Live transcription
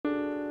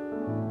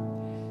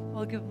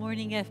Well, good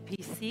morning,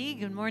 FPC.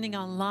 Good morning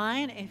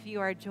online. If you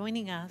are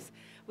joining us,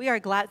 we are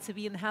glad to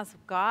be in the house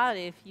of God.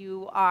 If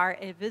you are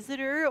a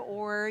visitor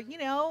or,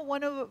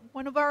 one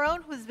of our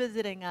own who's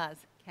visiting us,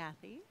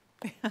 Kathy,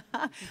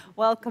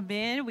 welcome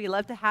in. We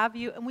love to have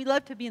you, and we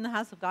love to be in the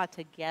house of God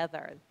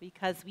together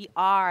because we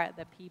are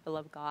the people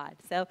of God.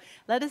 So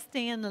let us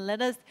stand and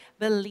let us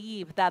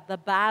believe that the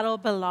battle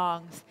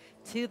belongs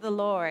to the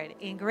Lord.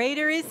 And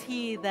greater is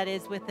He that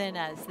is within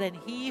us than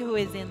he who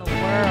is in the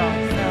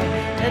world. So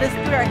let us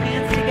put our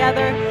hands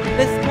together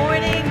this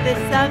morning, this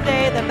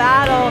Sunday. The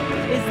battle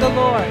is the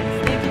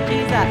Lord's. Thank you,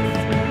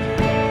 Jesus.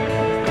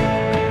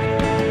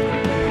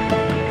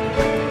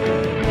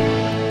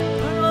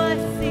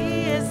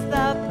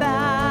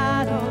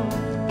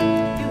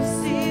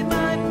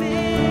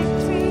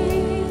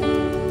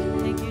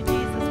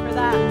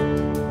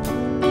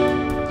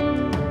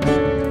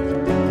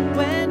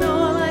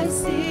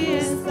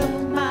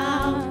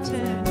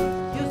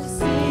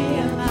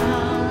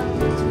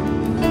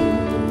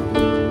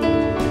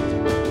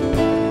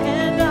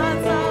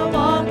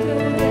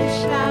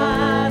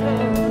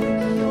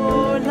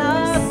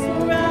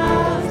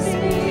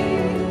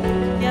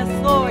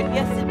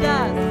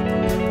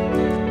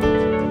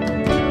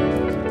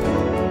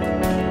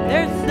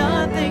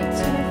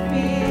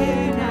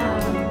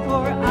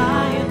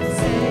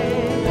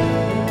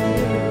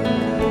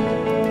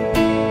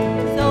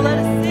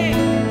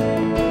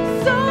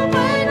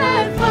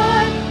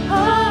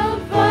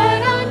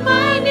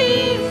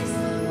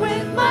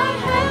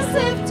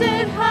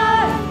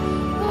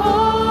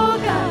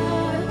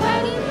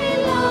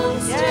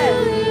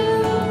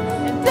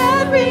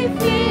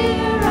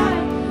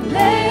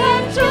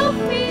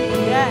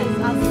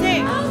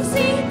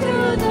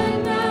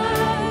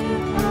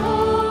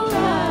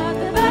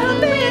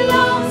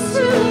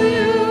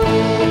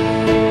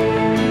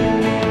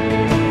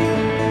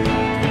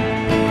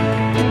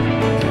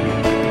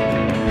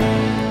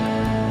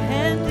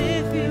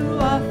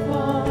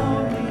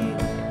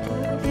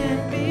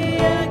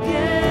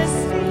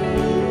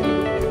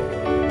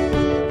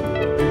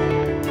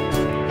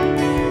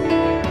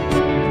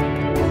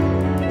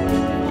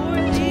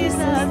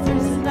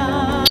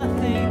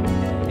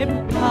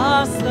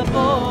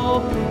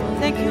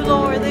 Thank you,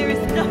 Lord. There is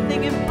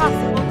nothing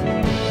impossible to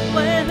you.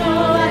 When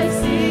all I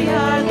see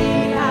are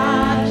the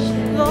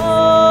ashes,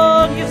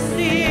 Lord, you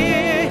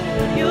see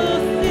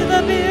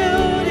the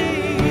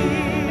beauty.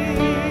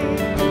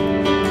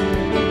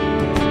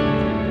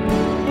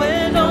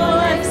 When all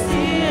I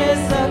see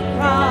is a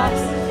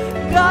cross,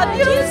 God,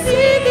 you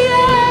see the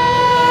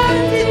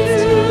empty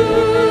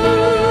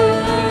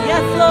tomb.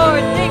 Yes,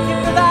 Lord, thank you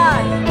for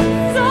that.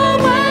 So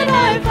when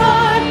I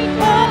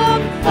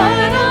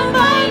fight on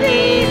my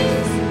knees,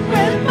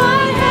 with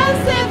my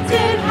hands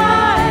lifted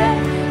high,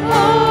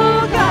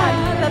 oh God,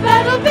 the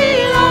battle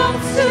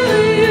belongs to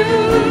you.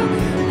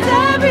 And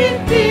every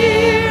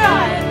fear I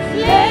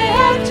lay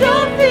at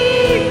your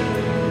feet,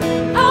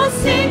 I'll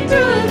sing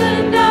through the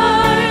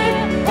night,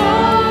 oh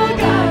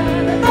God,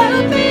 the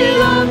battle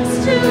belongs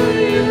to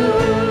you.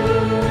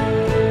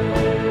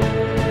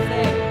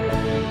 Say,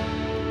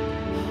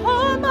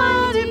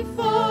 Almighty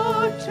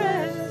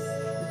fortress,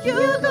 you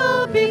go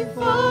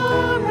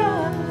before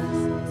us.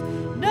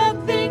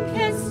 Nothing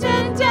can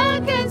stand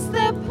against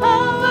the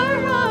power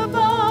of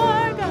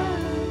our God.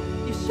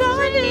 You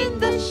shine in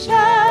the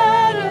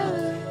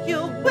shadows, you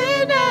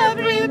win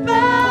every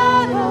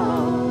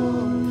battle.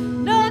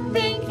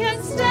 Nothing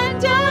can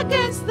stand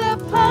against the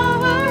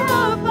power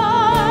of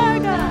our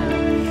God.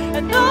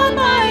 An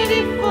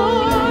almighty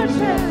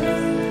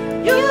fortress,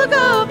 you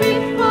go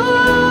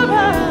before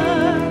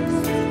us.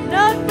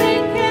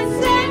 Nothing can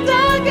stand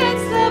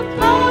against the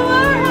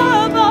power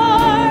of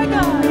our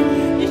God.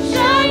 You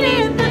shine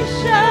in the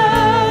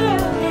shadow,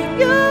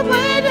 you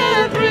win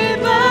every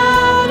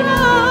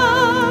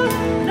battle.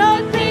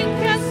 Nothing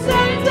can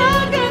stand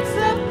against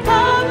the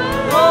power.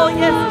 Oh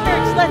yes,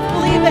 church, let's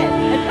believe it.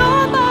 An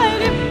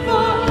almighty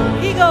force,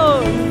 He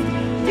goes.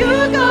 You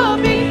go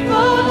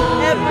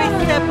before every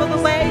step of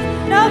the way.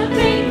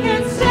 Nothing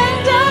can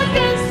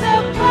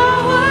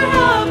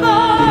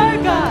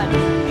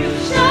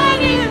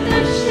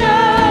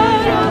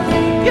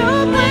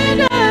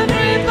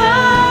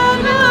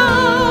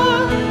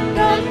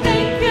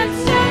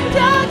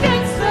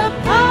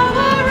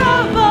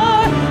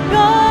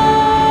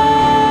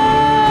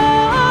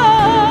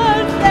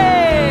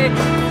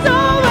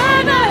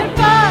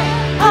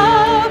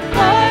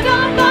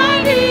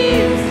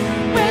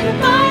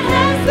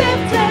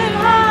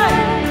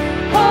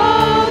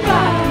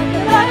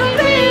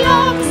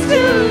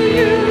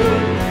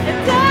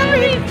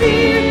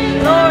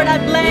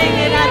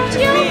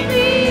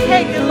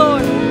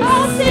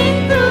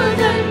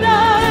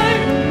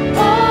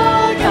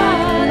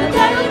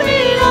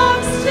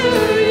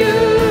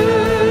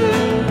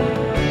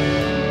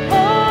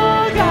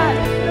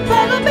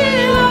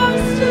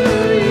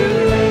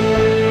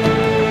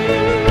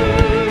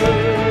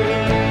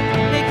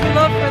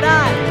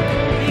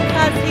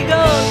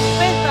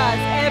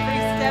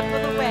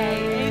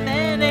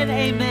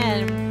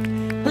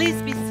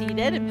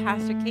ahead, and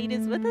Pastor Kate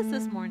is with us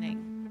this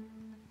morning.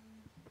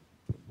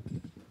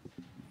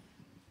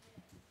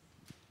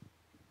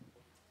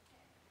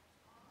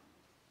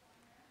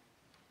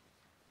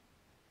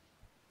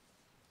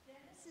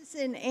 Dennis is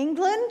in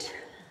England,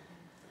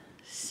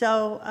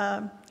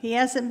 so he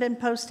hasn't been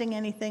posting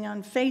anything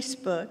on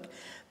Facebook,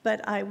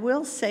 but I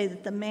will say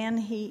that the man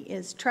he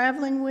is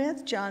traveling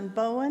with, John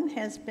Bowen,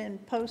 has been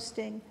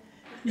posting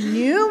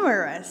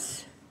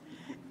numerous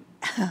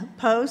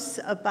posts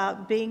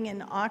about being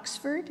in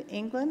Oxford,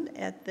 England,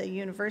 at the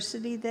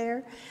university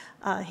there.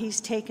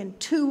 He's taken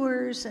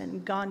tours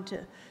and gone to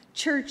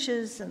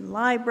churches and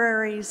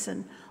libraries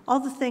and all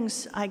the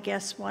things I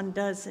guess one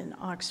does in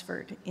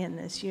Oxford in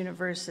this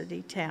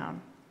university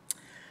town.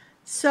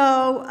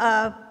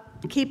 So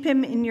keep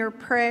him in your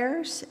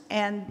prayers,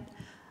 and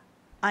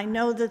I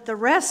know that the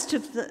rest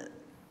of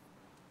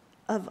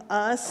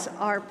us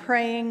are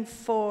praying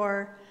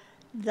for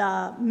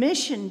the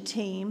mission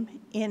team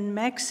in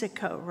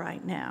Mexico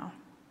right now.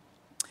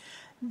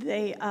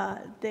 They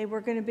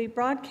were going to be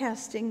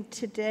broadcasting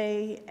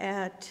today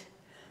at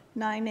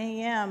 9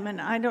 a.m. and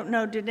I don't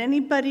know, did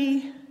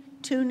anybody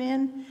tune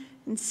in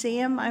and see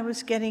them? I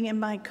was getting in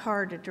my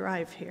car to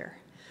drive here.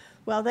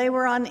 Well, they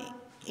were on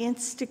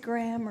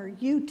Instagram or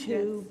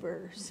YouTube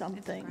or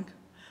something. Instagram.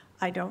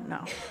 I don't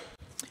know.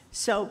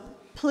 So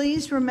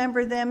please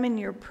remember them in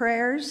your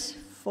prayers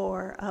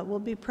for, we'll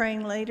be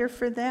praying later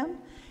for them.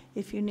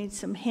 If you need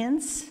some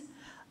hints,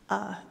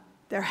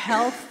 their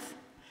health,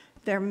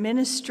 their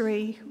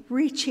ministry,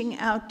 reaching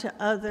out to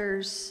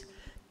others,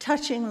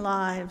 touching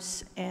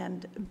lives,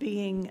 and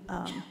being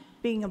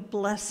a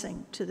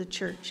blessing to the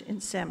church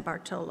in San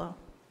Bartolo.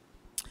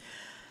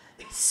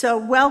 So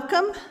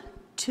welcome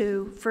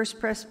to First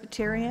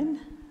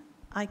Presbyterian.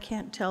 I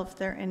can't tell if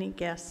there are any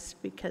guests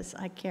because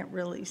I can't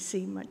really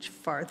see much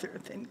farther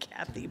than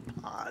Kathy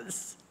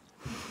Paz.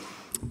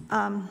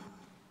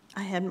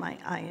 I had my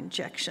eye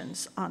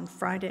injections on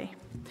Friday.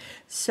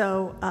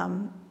 So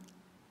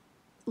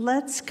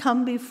let's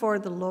come before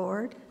the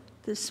Lord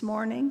this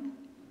morning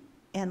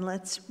and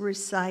let's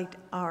recite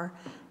our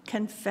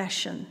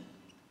confession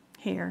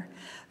here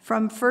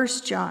from 1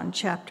 John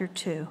chapter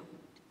 2.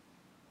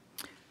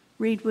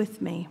 Read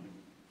with me.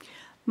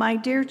 My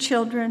dear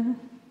children,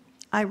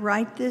 I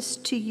write this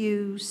to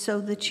you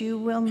so that you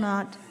will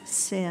not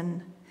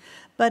sin.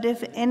 But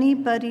if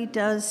anybody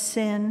does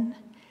sin,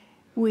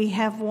 we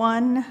have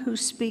one who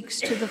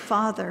speaks to the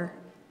Father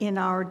in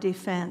our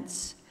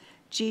defense,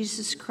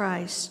 Jesus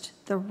Christ,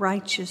 the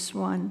righteous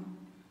one.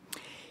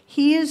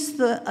 He is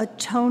the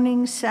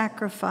atoning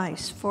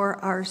sacrifice for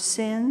our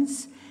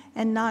sins,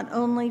 and not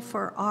only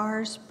for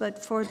ours,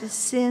 but for the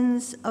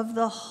sins of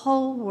the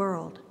whole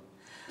world.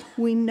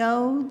 We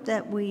know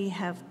that we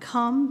have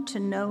come to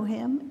know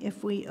him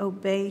if we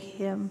obey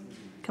his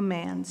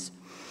commands.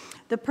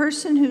 The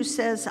person who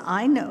says,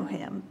 I know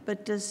him,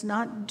 but does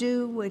not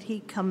do what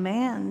he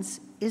commands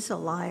is a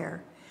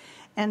liar,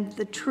 and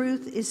the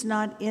truth is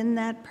not in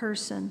that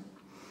person.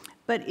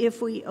 But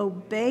if we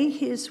obey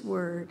his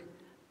word,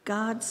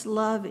 God's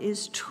love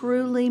is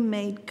truly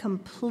made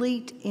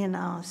complete in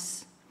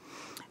us.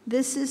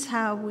 This is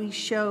how we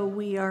show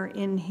we are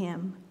in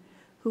him.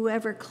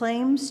 Whoever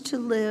claims to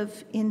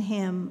live in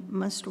him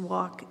must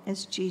walk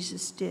as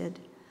Jesus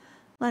did.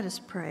 Let us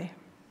pray.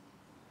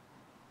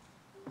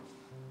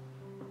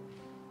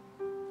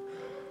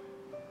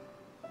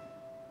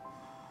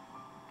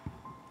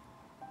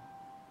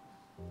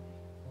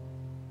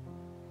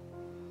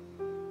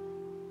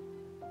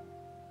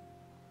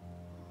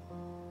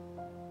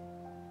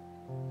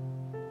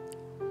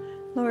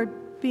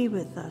 Lord, be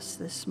with us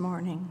this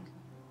morning.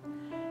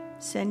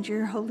 Send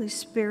your Holy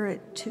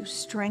Spirit to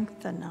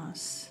strengthen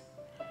us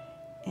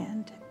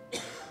and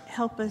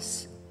help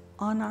us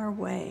on our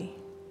way.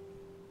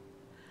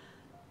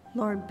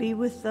 Lord, be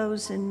with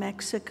those in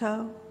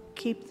Mexico.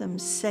 Keep them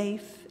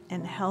safe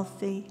and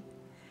healthy,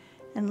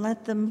 and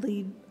let them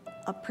lead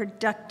a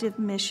productive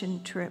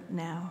mission trip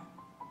now.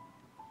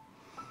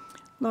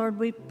 Lord,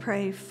 we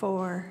pray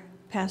for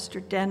Pastor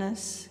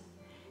Dennis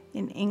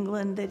in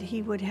England, that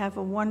he would have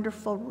a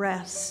wonderful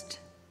rest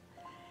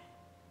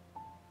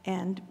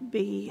and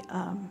be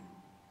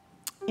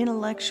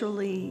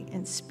intellectually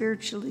and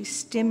spiritually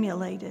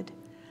stimulated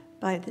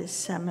by this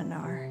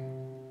seminar.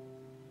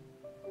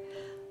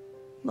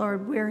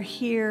 Lord, we're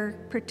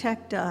here.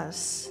 Protect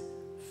us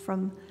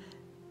from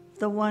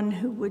the one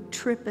who would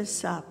trip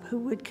us up, who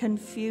would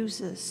confuse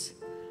us,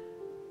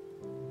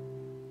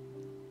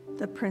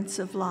 the Prince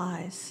of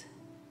Lies.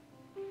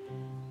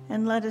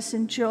 And let us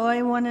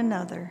enjoy one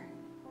another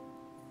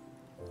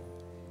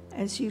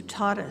as you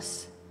taught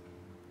us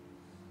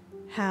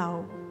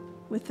how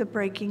with the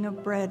breaking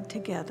of bread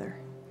together.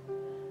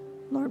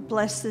 Lord,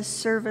 bless this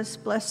service,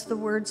 bless the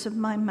words of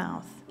my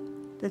mouth,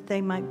 that they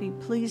might be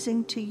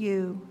pleasing to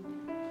you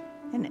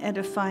and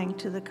edifying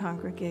to the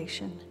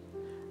congregation.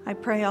 I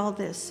pray all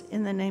this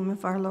in the name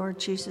of our Lord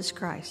Jesus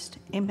Christ.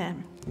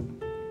 Amen.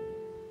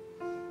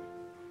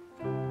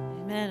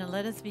 Amen. And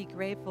let us be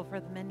grateful for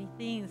the many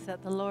things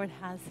that the Lord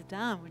has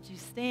done. Would you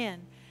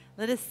stand?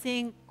 Let us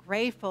sing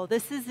grateful.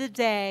 This is the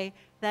day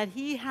that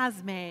He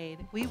has made.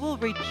 We will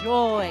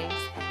rejoice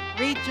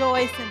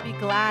and be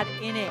glad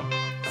in it.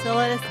 So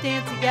let us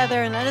stand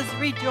together and let us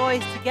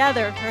rejoice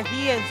together, for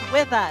He is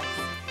with us.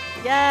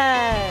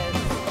 Yes.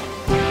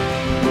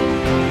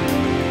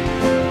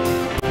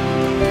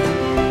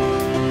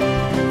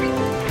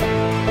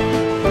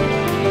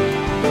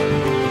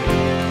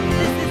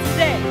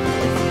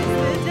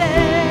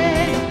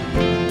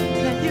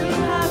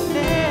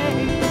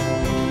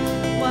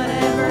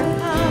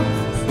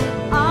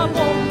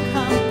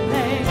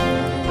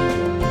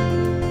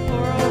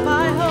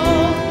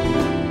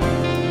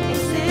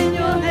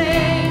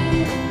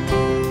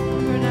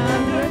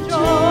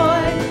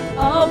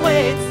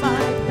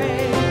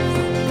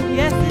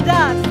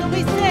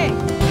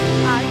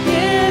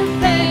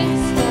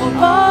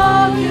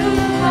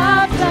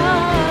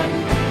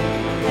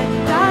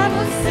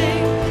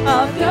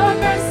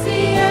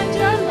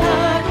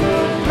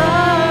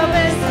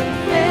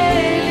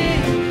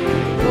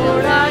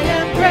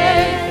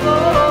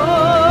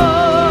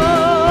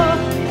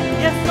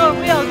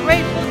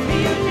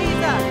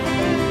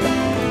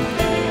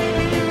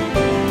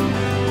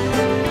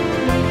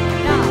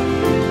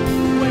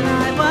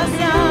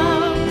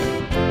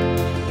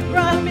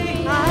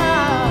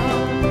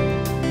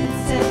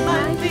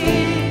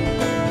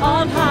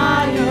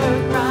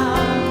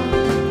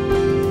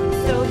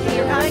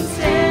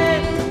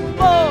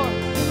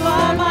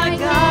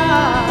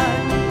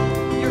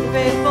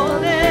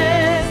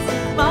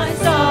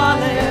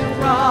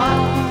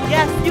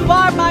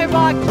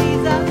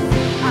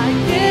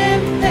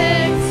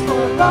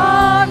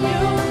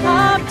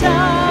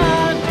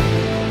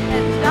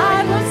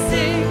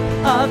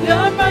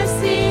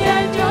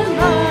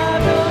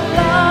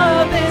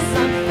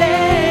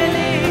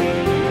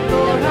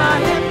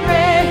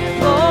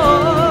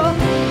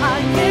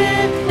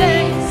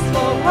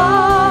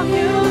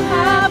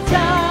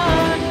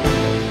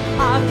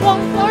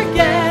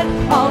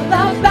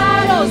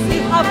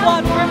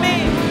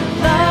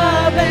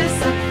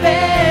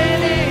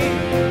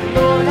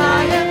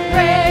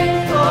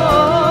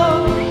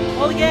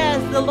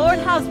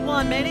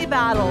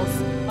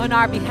 On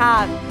our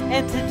behalf,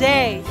 and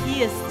today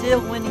He is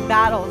still winning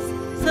battles.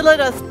 So let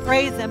us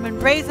praise Him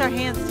and raise our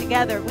hands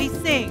together. We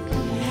sing,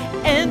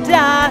 and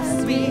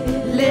as we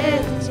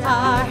lift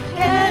our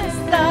hands,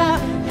 the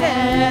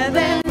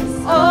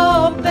heavens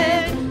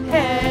open,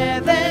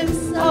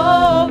 heavens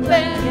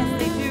open. Yes,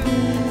 they do.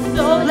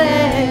 So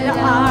let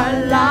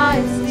our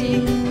lives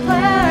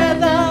declare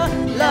the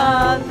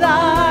love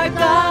our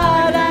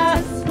God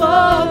has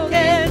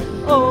spoken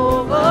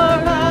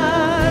over us.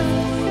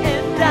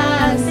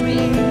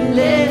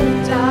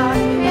 Lift our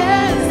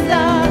hands,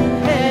 the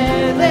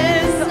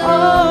heavens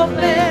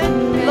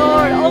open.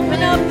 Lord,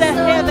 open up the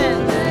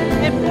heavens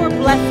and pour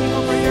blessing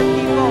over your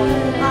people.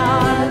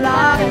 Our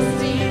lives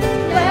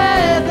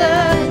declare the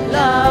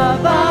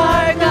love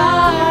our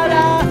God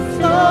has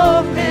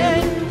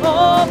spoken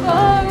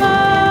over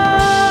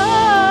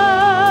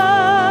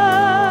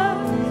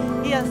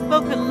us. He has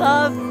spoken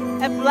love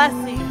and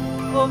blessing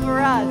over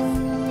us.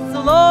 So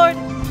Lord,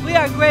 we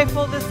are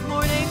grateful this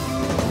morning.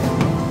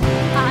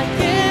 I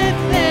give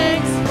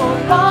thanks for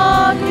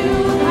all you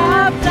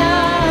have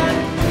done.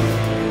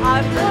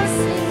 I'm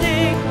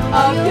listening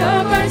of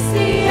your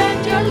mercy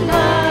and your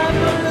love.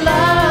 Your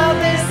love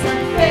is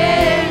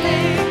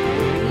unfailing.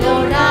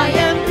 Lord, I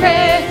am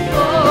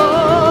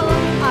grateful.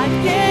 I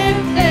give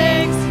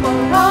thanks for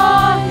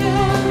all you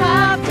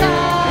have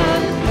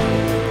done.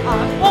 I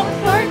won't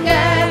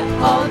forget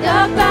all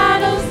the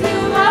battles you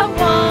have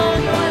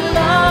won. Your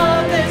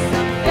love is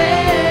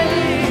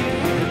unfailing.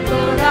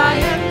 Lord, I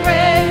am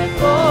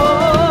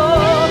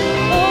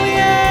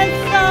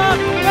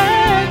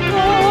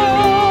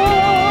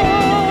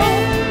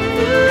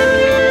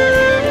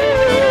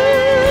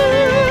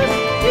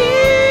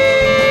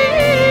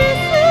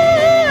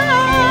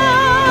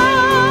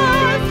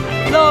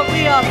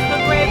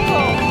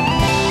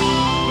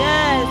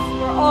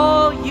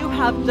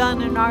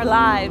done in our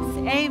lives.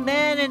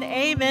 Amen and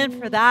amen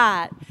for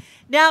that.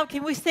 Now,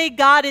 can we say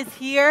God is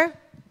here?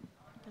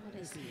 God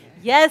is here.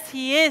 Yes,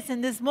 He is.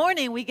 And this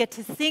morning we get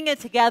to sing it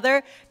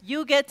together.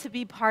 You get to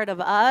be part of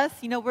us.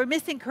 You know, we're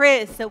missing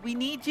Chris, so we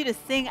need you to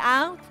sing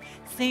out,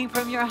 sing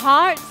from your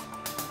heart.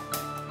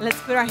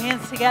 Let's put our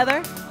hands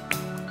together.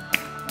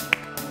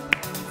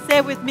 Say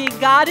it with me.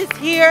 God is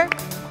here.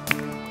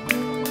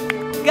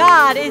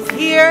 God is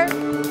here.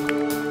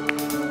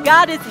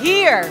 God is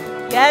here.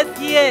 Yes,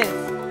 He is.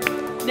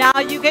 Now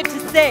you get to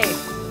say,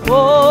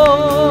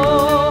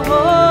 whoa,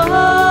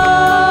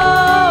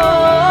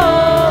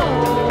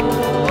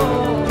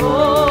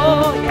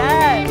 oh,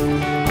 yes.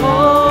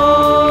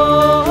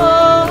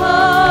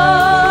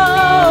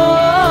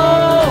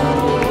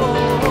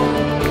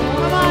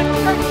 Come on,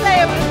 church, say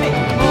it with me.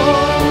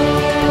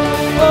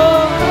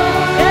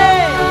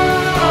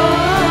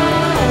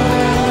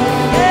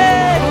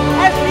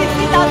 FPC,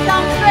 that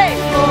sounds great.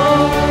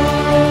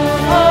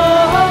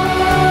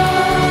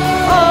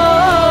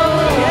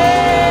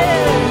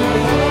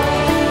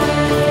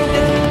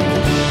 This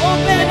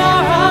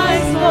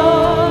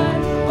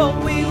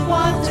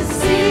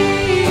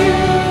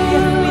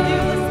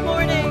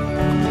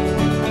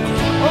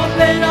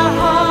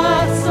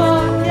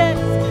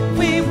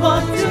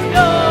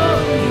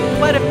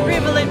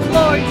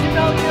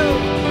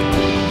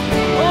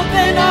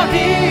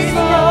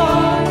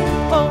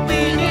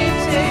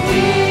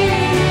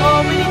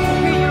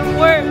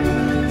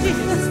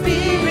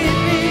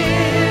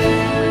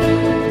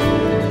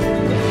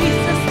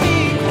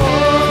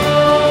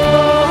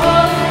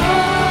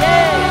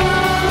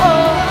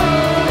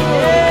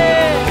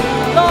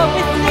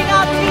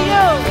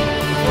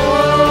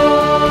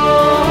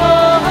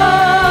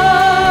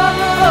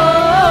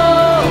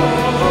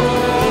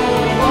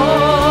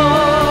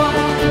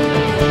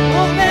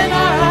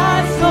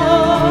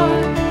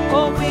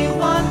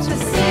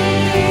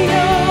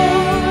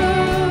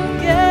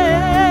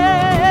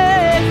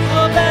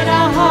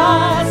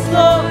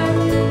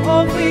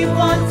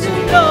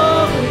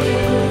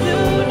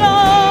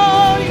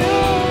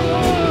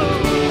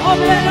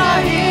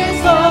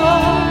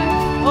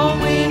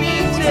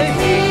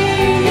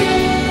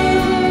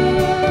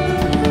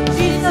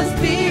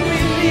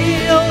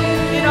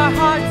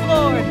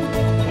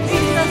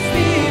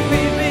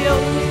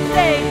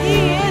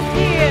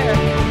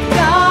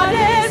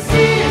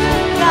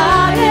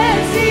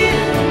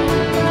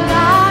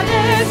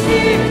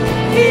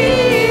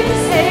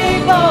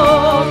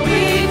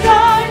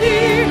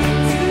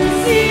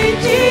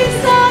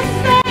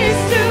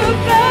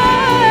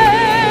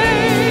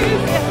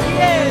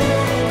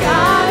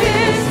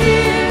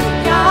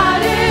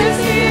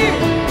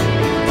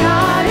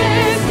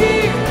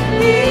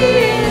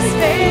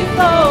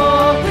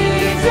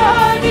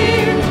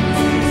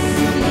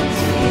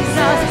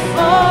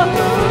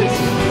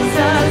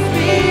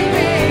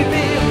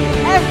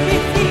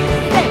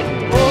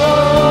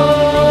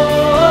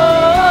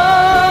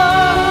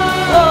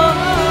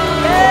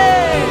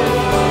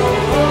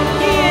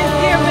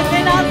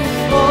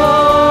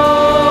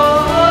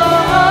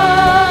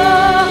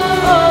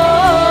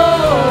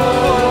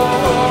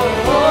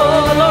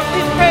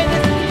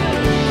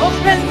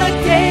Open the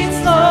gates,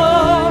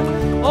 Lord.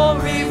 Oh,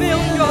 reveal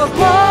your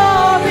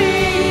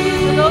glory.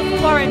 For those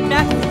who are in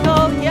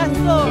Mexico, yes,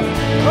 Lord.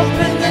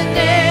 Open the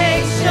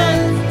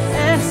nations.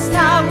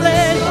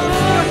 Establish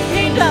your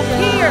kingdom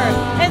here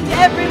and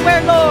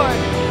everywhere, Lord.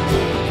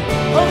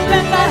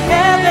 Open the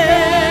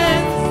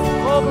heavens.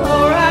 Oh,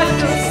 pour out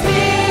your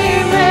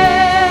spirit.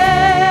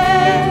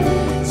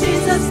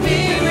 Jesus,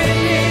 be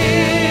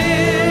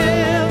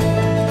revealed.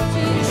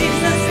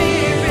 Jesus, be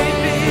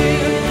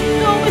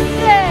revealed. So we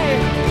say,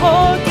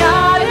 oh,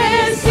 God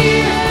is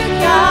here.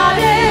 God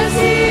is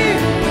here.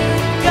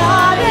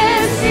 God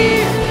is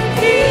here.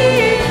 He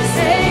is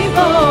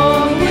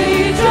able.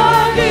 We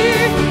draw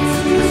near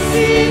to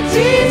see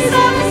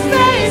Jesus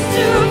face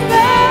to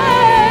face.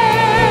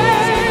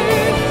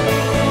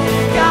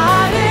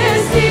 God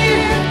is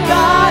here.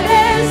 God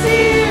is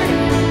here.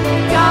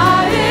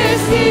 God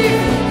is here.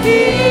 He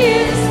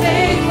is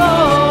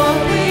faithful.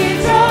 We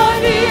draw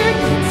near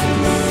to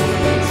see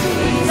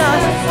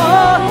Jesus.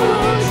 Oh,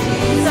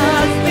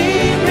 Jesus, be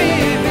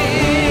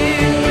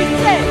revealed. We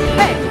say,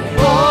 hey,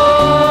 oh,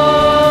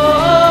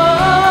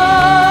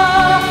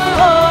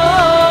 oh, oh,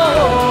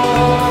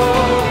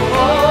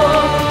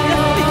 oh.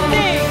 Yes, we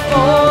sing, oh,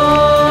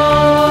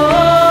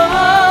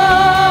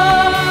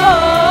 oh,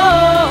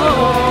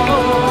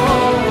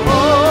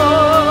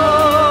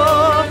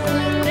 oh.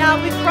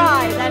 Now we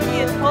cry that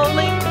He is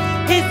holy.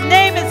 His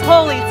name is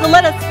holy. So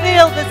let us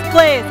fill this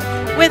place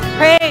with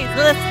praise.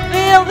 Let us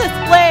fill this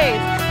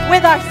place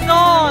with our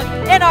song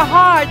in our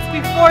hearts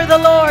before the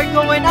Lord,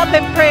 going up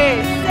in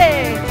praise.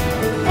 Say,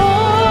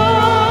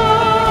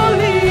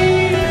 holy,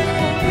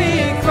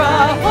 we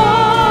cry,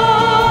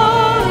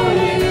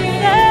 holy,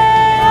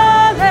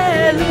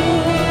 hallelujah.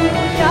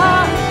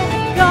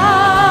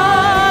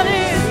 God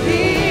is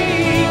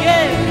King,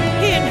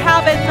 and He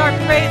inhabits our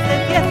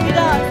praises. Yes, He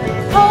does.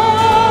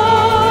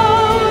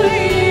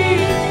 Holy,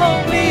 oh,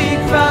 we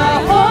cry,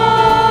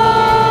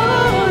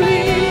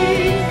 holy,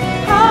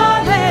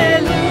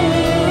 hallelujah.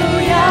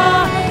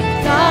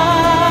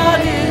 God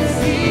is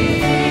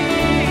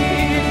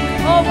here.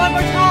 Oh, one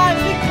more time,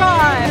 we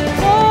cry,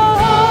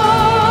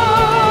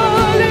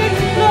 holy,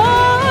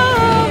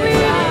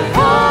 glory,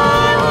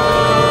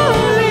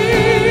 holy,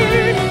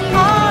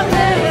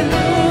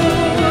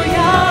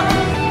 hallelujah.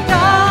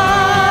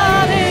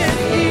 God is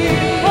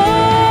here.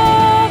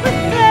 Oh, we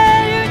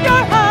say in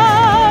your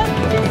house,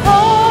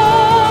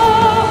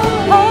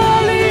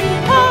 holy,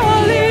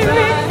 holy,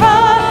 we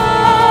cry,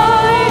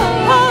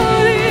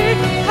 holy,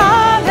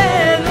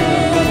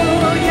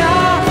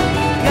 hallelujah.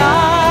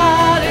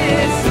 God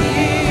is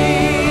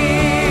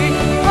here.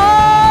 Oh,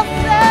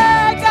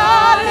 say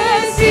God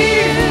is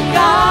here.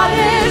 God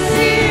is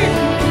here.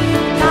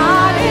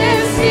 God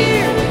is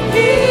here.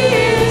 He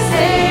is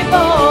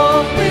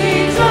able. We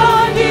draw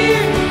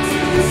near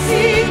to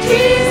see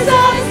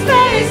Jesus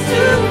face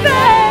to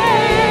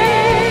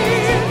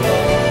face.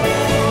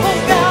 Oh,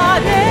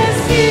 God is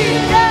here.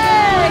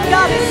 Yeah,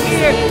 God is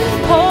here.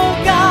 Oh,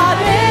 God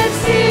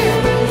is here.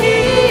 He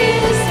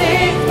is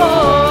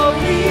faithful.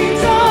 We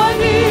draw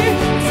near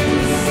to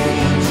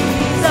see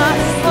Jesus.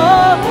 Oh,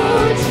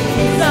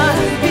 Jesus,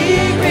 be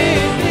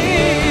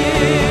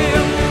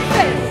revealed.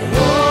 Hey. Oh,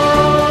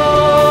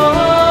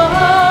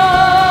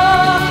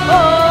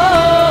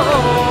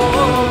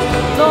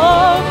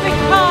 Lord, we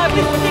come,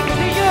 we sing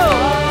to you.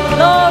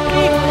 Lord,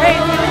 we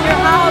praise you in your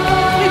house.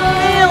 We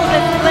fill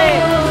this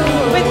place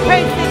with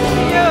praises to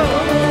you.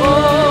 Oh,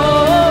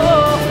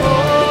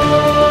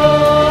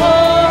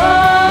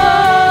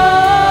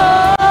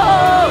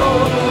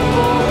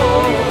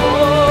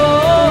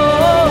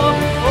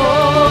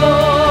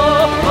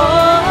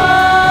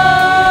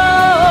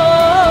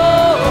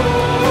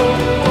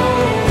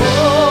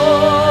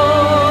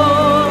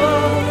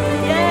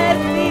 yes,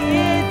 He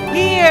is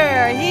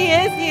here. He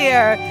is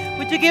here.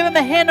 Would you give Him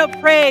a hand of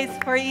praise,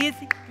 for He is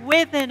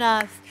within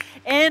us,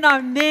 in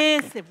our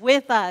midst,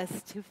 with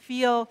us, to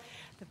feel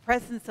the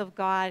presence of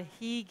God.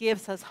 He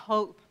gives us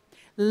hope,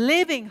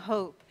 living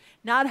hope,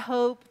 not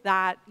hope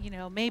that,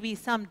 maybe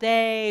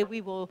someday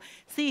we will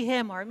see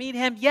Him or meet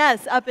Him,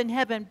 yes, up in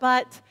heaven,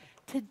 but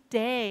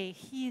today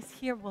He's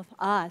here with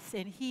us,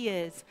 and He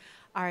is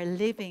our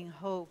living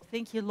hope.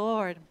 Thank you,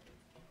 Lord.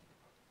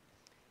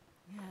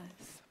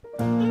 Yes.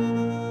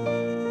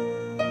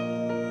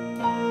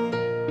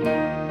 You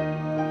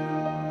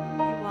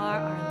are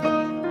our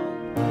living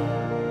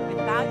hope.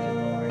 Without you,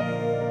 Lord,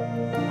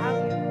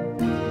 without you, we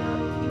cannot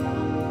keep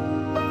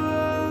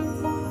going.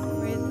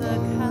 With the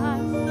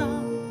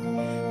chasm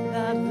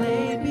that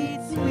lay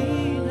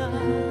between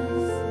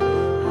us,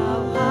 how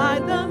high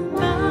the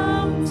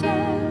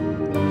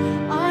mountain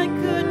I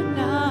could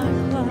not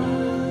climb.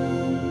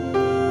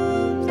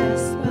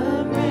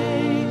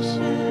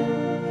 Desperation,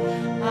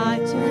 I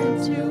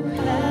turned to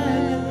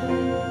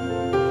heaven,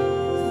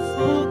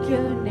 spoke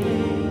your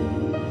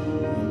name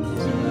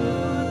into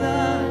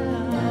the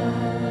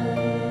night.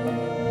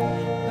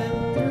 When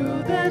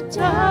through the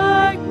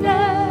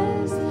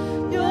darkness,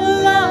 your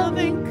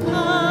loving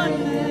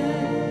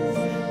kindness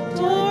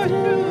tore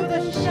through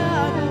the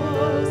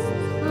shadows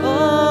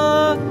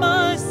of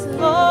my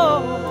soul.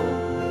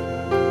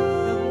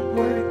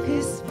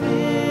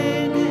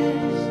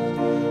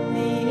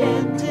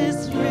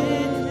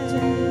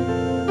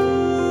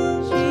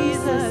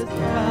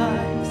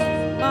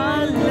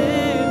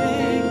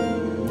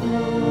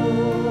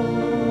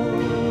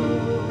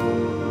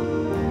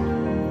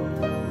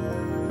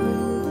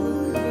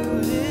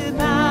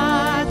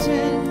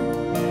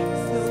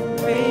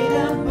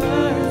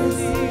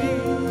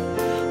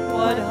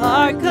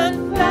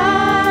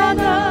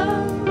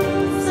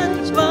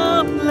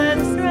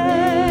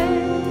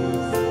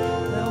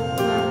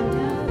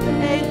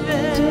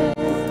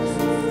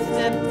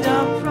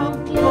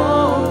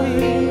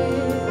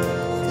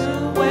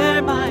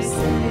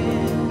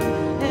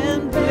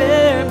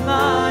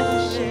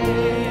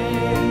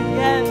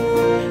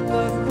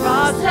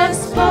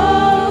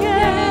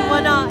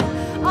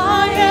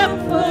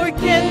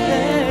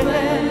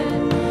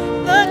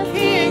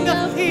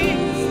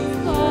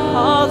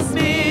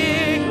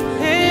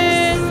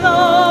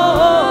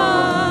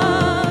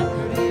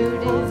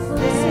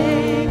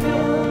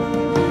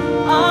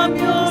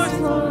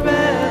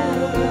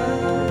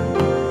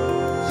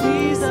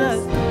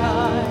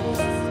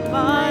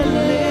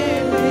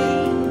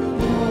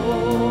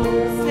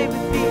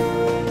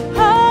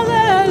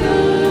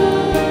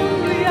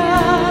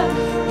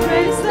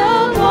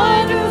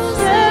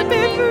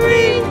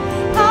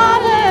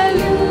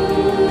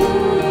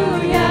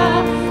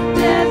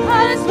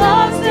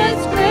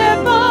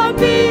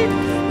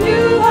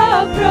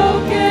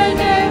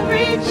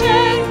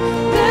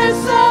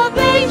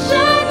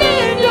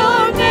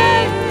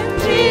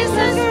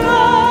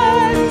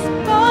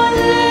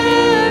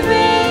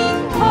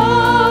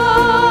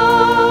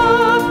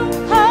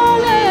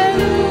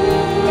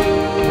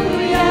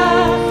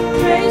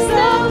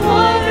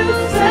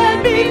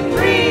 be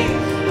free.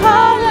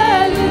 Hallelujah.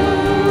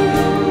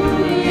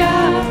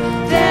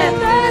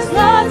 Death has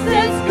lost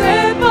its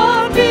grip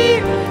on me.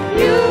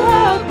 You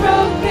have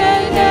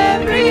broken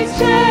every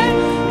chain.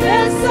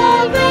 There's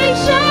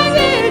salvation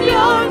in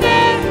your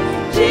name,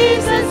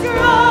 Jesus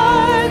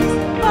Christ,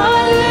 my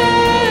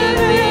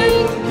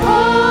living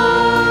hope.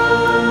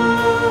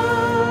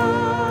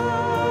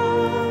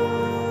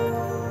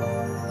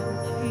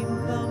 Came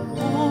the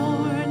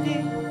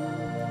morning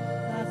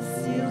that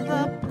sealed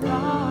the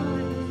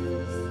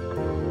promise.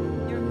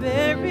 Your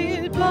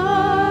very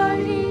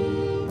body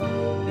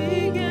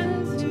began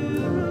to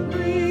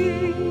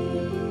breathe.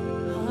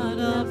 Out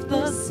of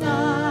the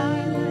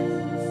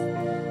silence,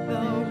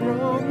 the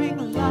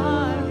roaring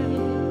lion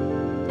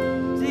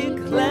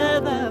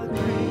declared the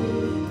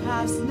grave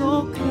has no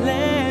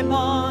claim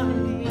on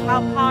me.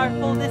 How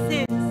powerful this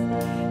is.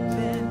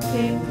 Then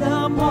came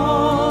the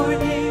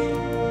morning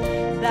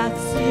that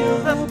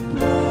sealed the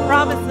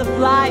promise of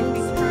life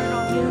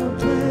eternal.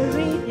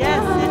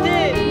 Yes, it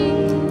did.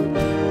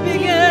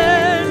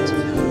 Began to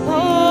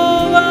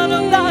fall out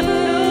of that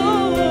tomb.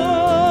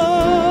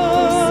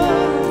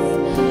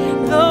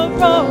 The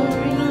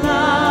roaring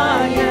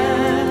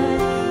lion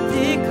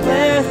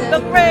declares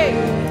the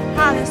grave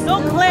has no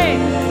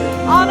claim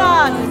on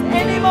us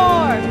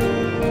anymore.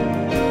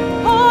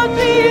 Oh,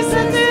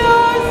 Jesus,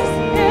 yours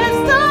is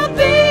the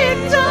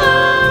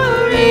victory.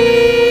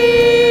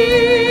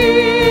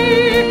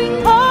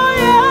 Oh,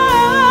 yeah,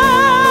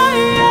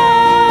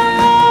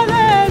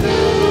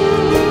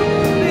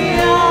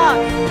 hallelujah.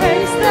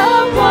 Praise the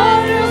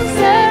one who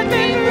set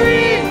me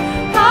free.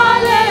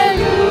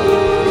 Hallelujah.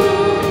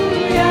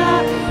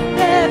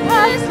 Death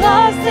has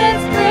lost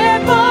its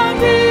grip on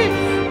me.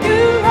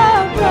 You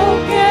have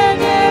broken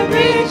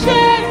every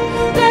chain.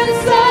 There's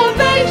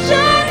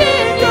salvation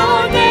in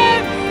your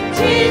name,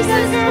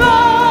 Jesus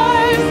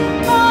Christ,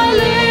 my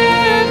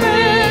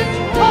living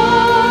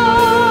hope.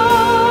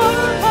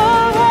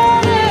 Oh,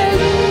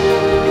 hallelujah.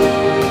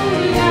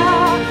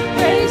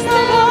 Praise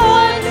the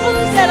Lord who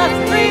set us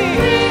free.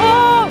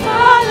 Oh,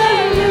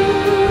 hallelujah.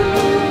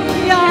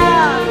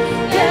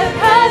 Death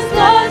has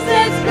lost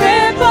its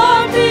grip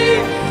on me.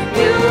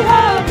 You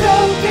have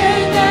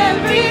broken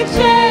every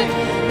chain.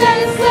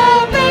 There's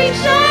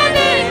salvation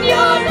in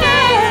your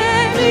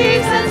name,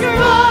 Jesus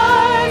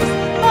Christ,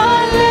 my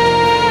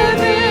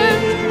living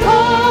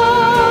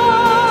hope.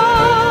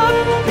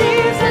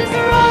 Jesus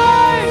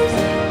Christ,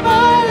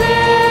 my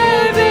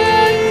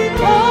living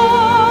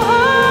hope.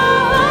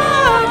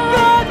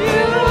 God,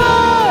 you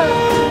are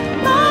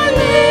my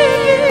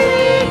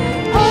living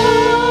hope.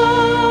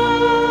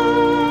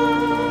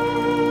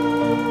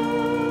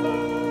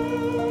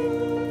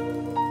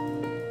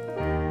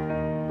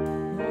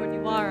 Lord,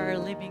 you are our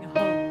living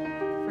hope,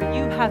 for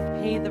you have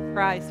paid the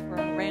price for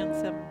a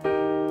ransom,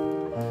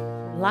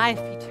 life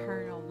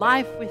eternal,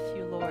 life with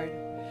you, Lord.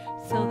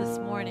 So this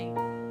morning,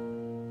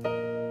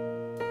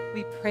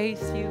 we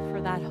praise you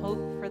for that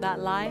hope, for that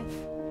life.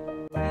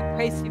 We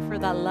praise you for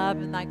that love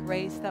and that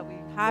grace that we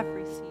have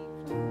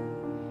received.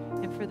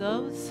 And for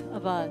those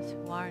of us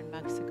who are in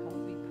Mexico,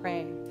 we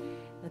pray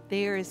that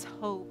there is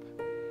hope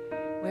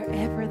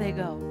wherever they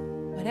go.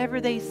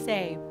 Whatever they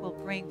say will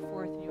bring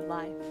forth new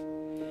life.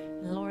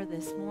 And Lord,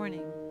 this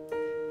morning,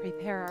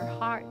 prepare our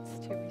hearts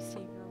to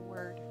receive your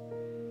word.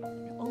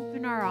 And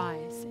open our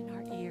eyes and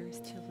our ears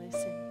to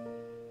listen.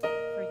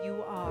 For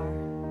you are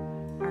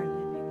our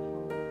living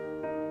hope.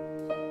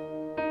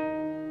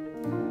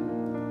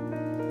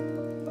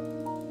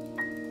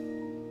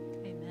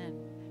 Amen.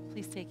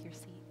 Please take your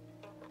seat.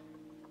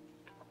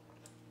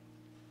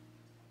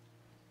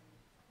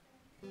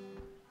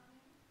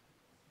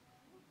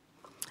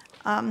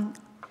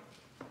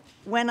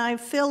 When I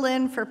fill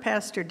in for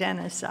Pastor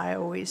Dennis, I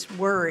always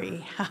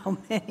worry how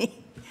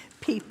many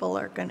people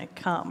are going to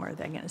come. Or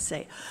they're going to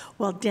say,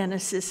 well,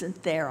 Dennis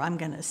isn't there, I'm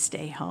going to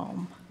stay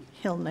home.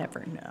 He'll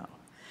never know.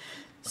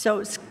 So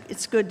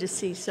it's good to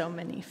see so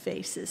many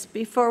faces.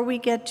 Before we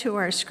get to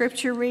our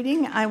scripture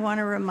reading, I want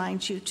to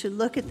remind you to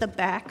look at the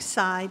back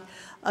side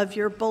of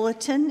your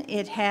bulletin.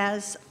 It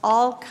has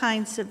all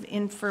kinds of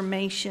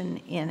information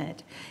in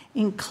it,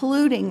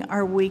 including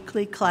our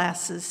weekly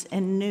classes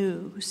and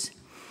news.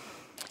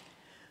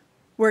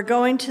 We're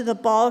going to the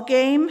ball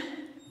game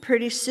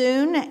pretty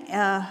soon.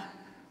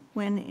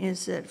 When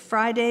is it?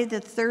 Friday the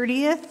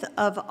 30th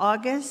of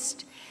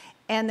August.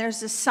 And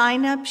there's a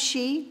sign-up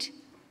sheet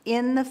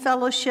in the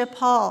fellowship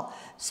hall.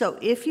 So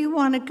if you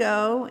want to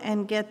go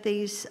and get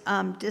these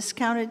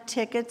discounted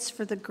tickets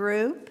for the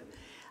group,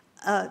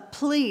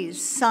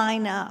 please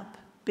sign up,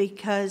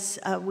 because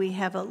we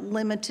have a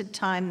limited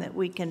time that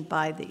we can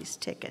buy these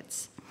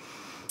tickets.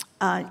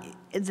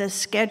 The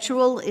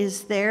schedule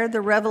is there.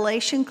 The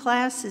Revelation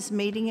class is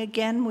meeting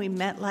again. We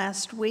met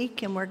last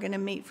week, and we're going to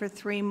meet for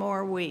 3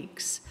 more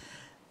weeks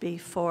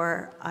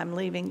before I'm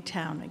leaving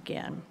town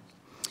again.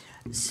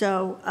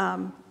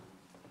 So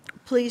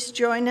please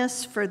join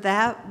us for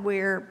that.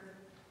 We're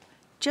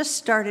just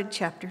started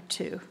chapter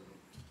 2.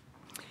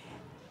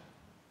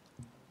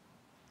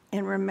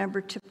 And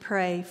remember to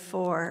pray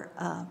for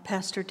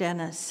Pastor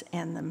Dennis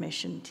and the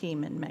mission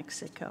team in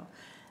Mexico.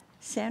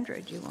 Sandra,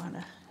 do you want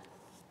to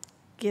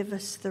give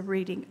us the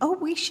reading? Oh,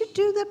 we should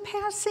do the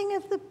passing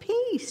of the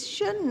peace,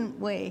 shouldn't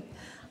we?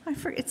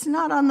 It's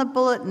not on the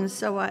bulletin,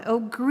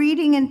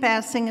 greeting and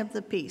passing of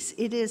the peace.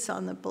 It is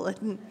on the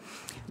bulletin.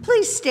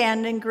 Please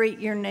stand and greet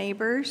your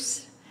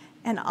neighbors,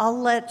 and I'll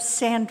let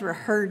Sandra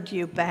herd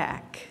you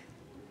back.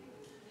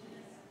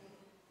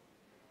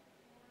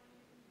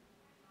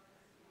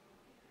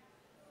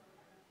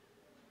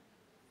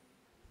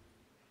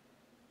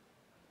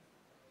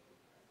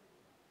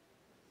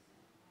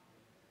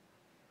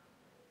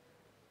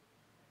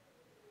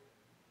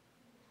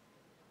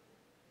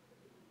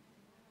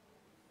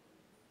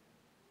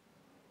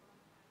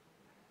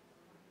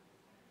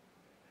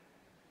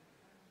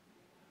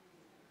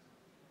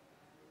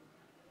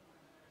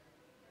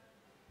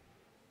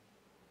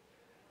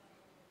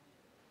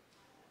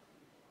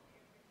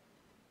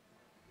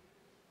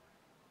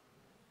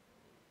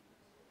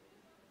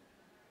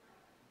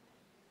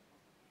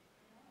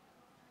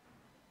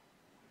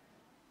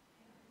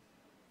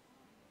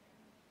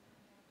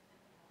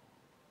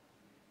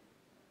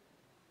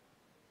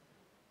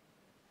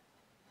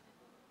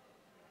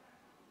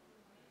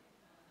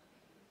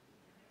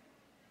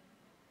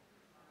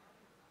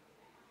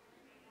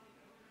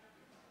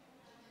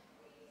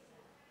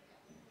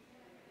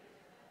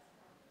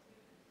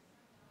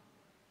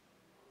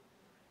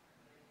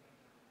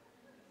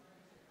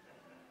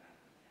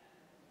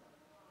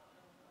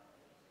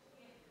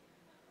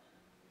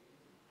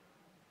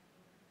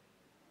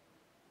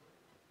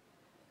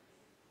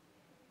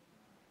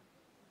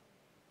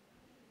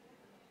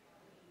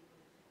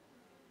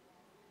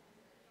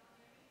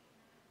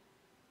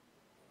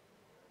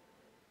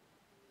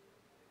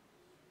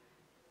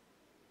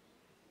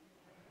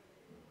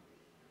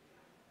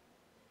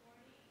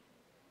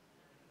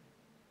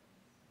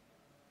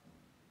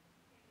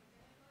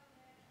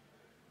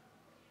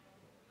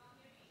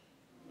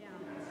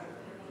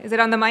 Is it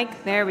on the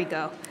mic? There we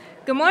go.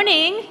 Good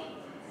morning.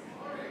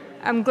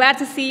 I'm glad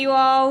to see you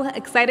all,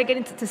 excited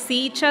getting to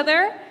see each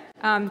other.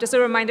 Just a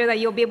reminder that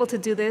you'll be able to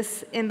do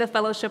this in the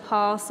fellowship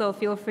hall, so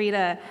feel free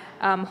to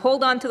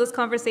hold on to those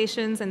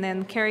conversations and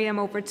then carry them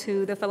over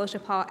to the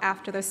fellowship hall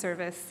after the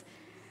service.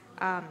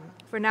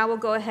 For now, we'll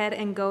go ahead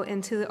and go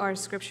into our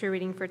scripture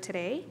reading for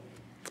today.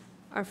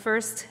 Our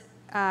first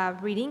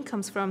reading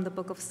comes from the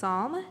book of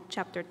Psalm,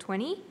 chapter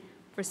 20,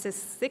 verses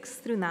 6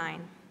 through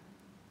 9.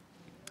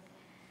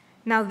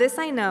 Now this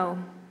I know,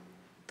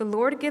 the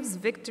Lord gives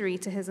victory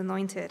to his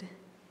anointed.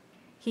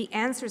 He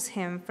answers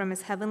him from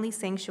his heavenly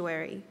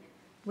sanctuary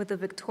with the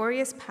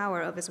victorious power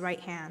of his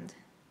right hand.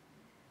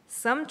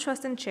 Some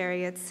trust in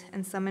chariots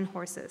and some in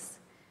horses,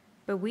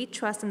 but we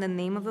trust in the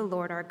name of the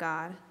Lord our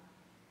God.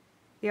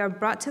 They are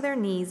brought to their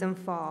knees and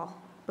fall,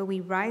 but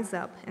we rise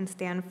up and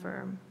stand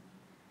firm.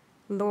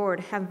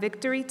 Lord, give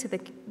victory to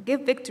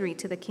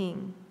the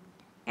King.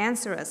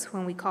 Answer us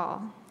when we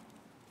call.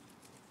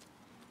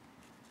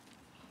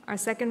 Our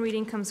second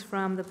reading comes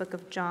from the book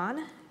of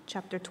John,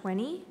 chapter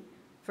 20,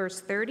 verse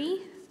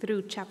 30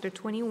 through chapter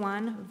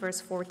 21, verse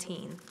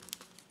 14.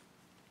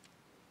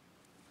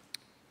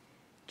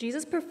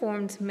 Jesus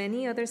performed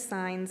many other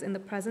signs in the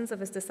presence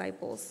of his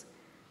disciples,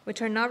 which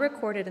are not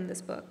recorded in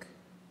this book.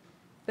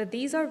 But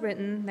these are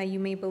written that you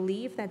may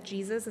believe that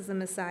Jesus is the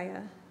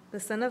Messiah, the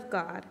Son of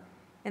God,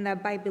 and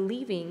that by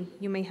believing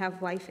you may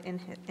have life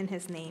in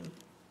his name.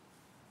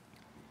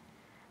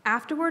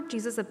 Afterward,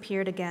 Jesus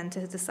appeared again to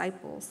his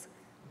disciples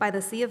by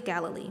the Sea of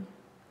Galilee.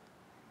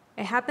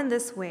 It happened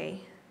this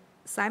way.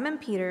 Simon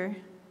Peter,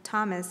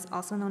 Thomas,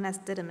 also known as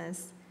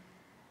Didymus,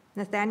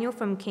 Nathanael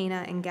from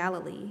Cana in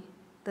Galilee,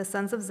 the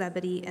sons of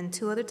Zebedee, and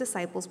 2 other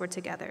disciples were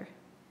together.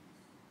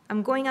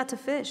 I'm going out to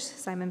fish,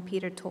 Simon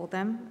Peter told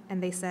them,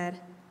 and they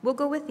said, we'll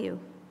go with you.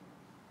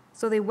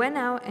 So they went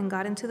out and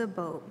got into the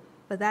boat,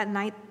 but that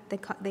night they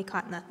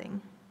caught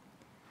nothing.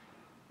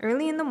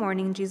 Early in the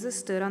morning, Jesus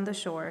stood on the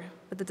shore,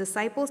 but the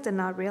disciples did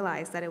not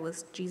realize that it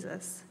was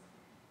Jesus.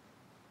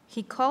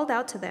 He called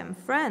out to them,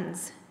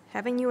 friends,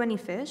 haven't you any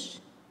fish?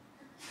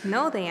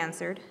 No, they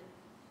answered.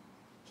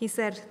 He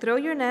said, throw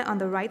your net on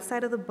the right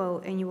side of the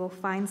boat and you will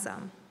find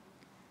some.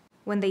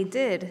 When they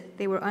did,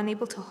 they were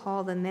unable to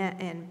haul the net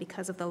in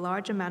because of the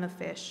large amount of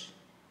fish.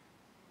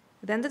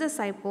 Then the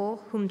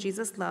disciple whom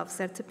Jesus loved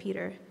said to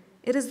Peter,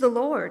 it is the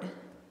Lord.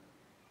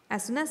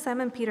 As soon as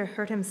Simon Peter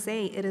heard him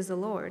say, it is the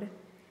Lord,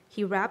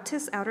 he wrapped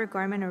his outer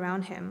garment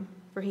around him,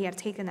 for he had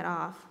taken it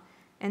off,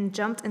 and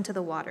jumped into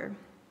the water.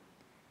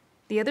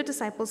 The other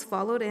disciples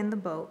followed in the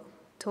boat,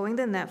 towing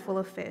the net full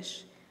of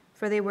fish,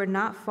 for they were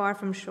not far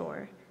from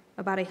shore,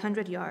 about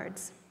 100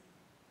 yards.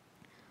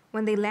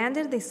 When they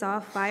landed, they saw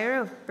a fire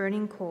of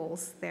burning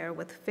coals there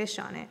with fish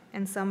on it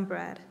and some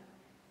bread.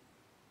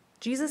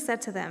 Jesus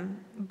said to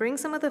them, bring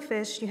some of the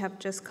fish you have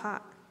just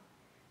caught.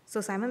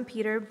 So Simon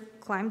Peter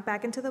climbed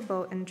back into the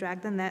boat and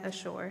dragged the net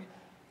ashore.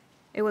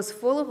 It was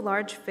full of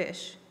large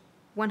fish,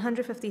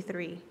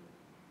 153,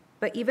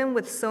 but even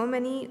with so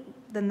many,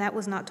 the net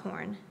was not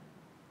torn.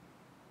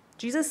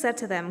 Jesus said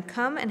to them,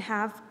 "Come and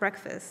have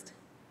breakfast."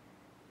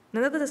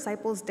 None of the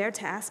disciples dared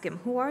to ask him,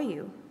 "Who are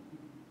you?"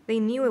 They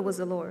knew it was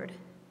the Lord.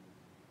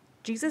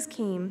 Jesus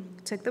came,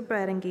 took the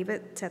bread, and gave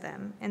it to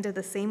them, and did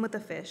the same with the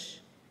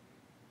fish.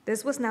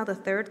 This was now the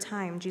third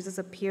time Jesus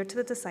appeared to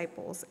the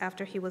disciples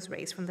after he was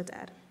raised from the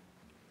dead.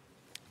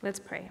 Let's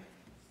pray.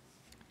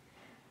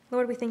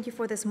 Lord, we thank you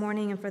for this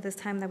morning and for this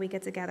time that we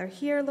get to gather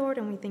here, Lord,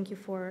 and we thank you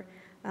for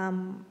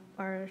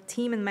our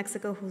team in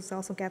Mexico who's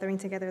also gathering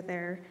together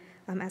there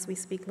as we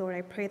speak, Lord.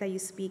 I pray that you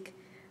speak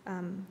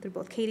through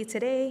both Katie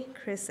today,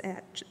 Chris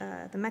at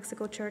the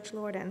Mexico church,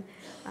 Lord, and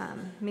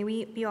may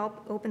we be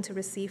all open to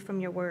receive from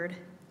your word.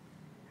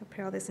 I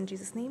pray all this in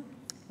Jesus' name.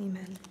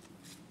 Amen. Thank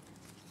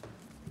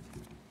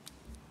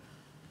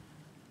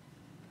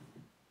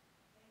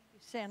you,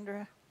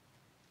 Sandra.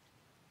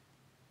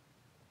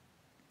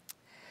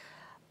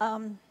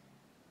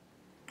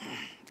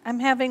 I'm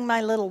having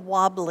my little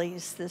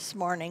wobblies this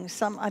morning.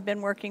 I've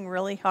been working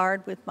really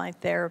hard with my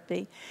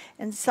therapy,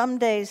 and some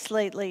days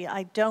lately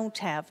I don't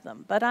have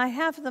them, but I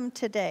have them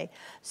today.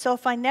 So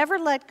if I never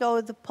let go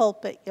of the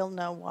pulpit, you'll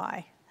know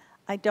why.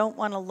 I don't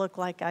want to look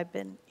like I've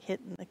been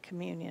hitting the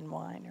communion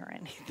wine or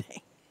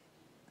anything.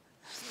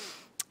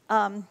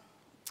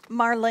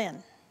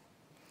 Marlene,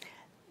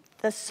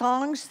 the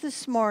songs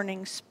this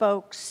morning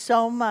spoke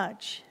so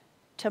much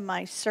to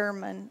my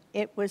sermon.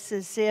 It was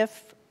as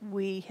if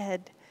we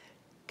had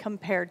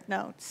compared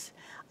notes.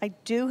 I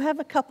do have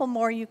a couple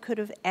more you could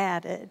have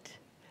added,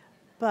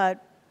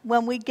 but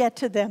when we get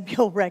to them,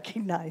 you'll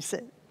recognize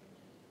it.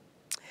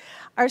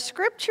 Our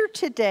scripture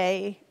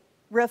today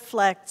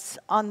reflects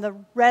on the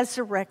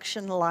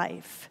resurrection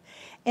life,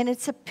 and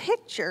it's a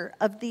picture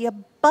of the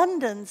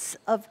abundance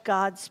of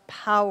God's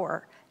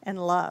power and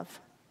love.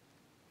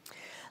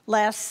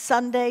 Last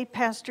Sunday,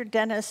 Pastor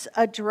Dennis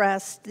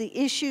addressed the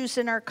issues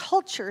in our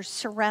culture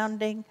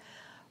surrounding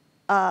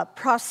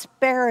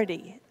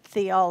prosperity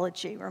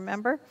theology,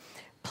 remember?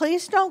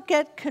 Please don't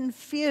get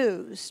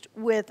confused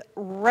with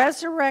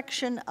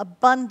resurrection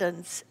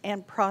abundance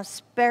and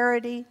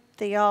prosperity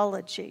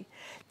theology.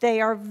 They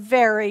are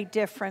very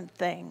different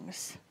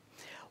things.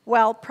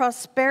 While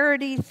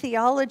prosperity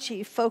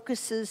theology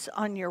focuses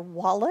on your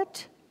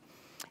wallet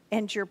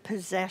and your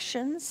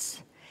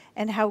possessions,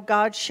 and how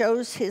God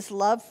shows his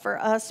love for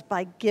us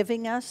by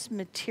giving us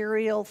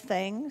material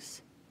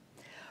things,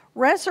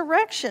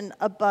 resurrection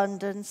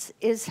abundance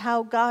is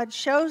how God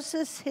shows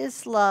us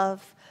his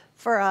love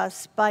for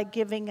us by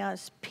giving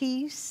us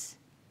peace,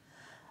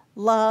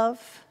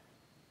 love,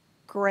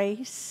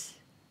 grace,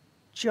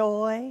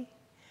 joy,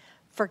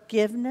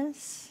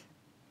 forgiveness,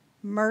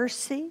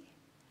 mercy,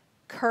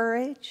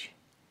 courage,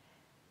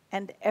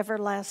 and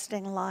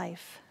everlasting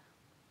life.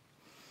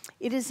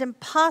 It is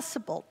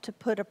impossible to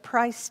put a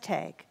price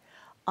tag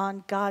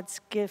on God's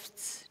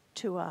gifts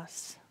to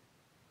us.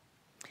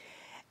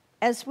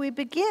 As we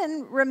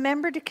begin,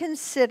 remember to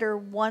consider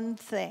one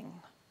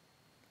thing: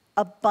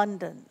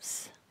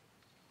 abundance.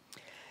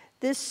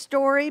 This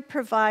story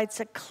provides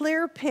a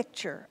clear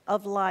picture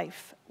of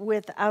life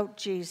without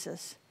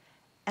Jesus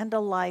and a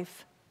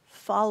life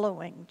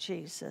following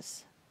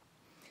Jesus.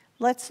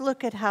 Let's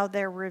look at how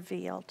they're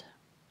revealed.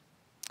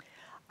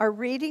 Our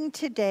reading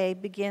today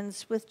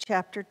begins with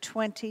chapter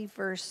 20,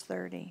 verse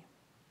 30.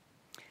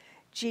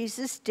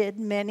 Jesus did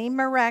many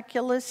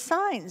miraculous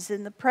signs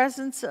in the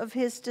presence of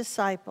his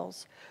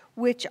disciples,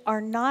 which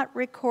are not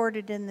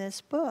recorded in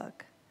this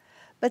book.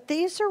 But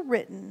these are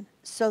written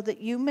so that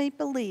you may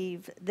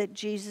believe that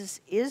Jesus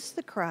is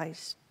the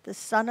Christ, the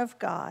Son of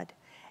God,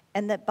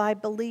 and that by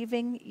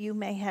believing you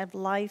may have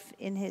life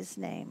in his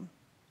name.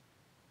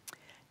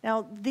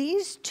 Now,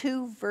 these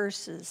two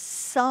verses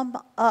sum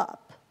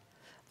up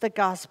the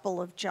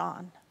Gospel of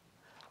John.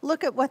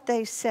 Look at what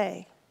they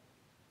say.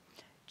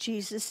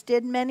 Jesus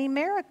did many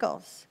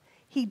miracles.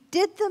 He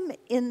did them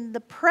in the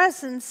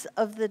presence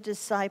of the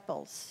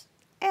disciples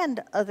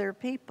and other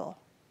people.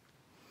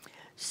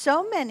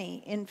 So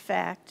many, in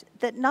fact,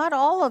 that not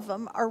all of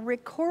them are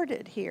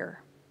recorded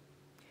here.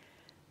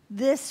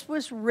 This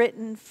was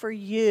written for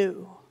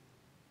you,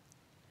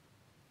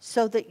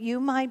 so that you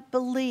might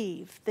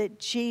believe that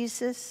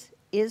Jesus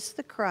is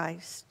the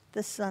Christ,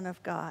 the Son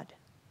of God.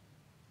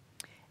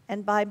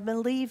 And by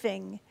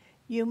believing,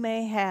 you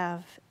may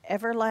have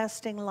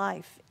everlasting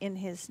life in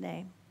his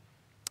name.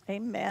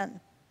 Amen.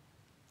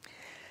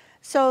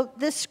 So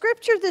the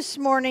scripture this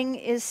morning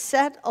is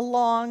set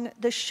along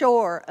the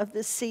shore of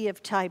the Sea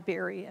of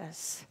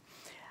Tiberias,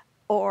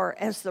 or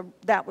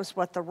that was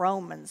what the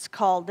Romans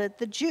called it.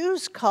 The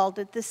Jews called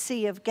it the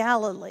Sea of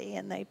Galilee,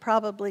 and they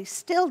probably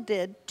still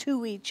did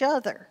to each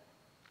other.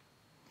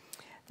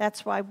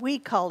 That's why we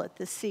call it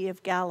the Sea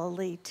of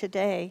Galilee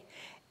today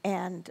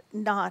and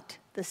not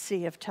the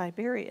Sea of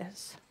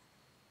Tiberias.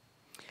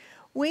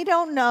 We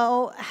don't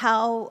know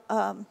how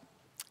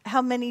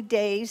many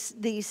days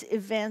these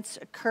events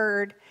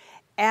occurred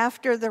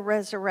after the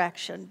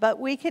resurrection, but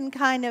we can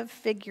kind of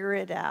figure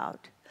it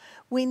out.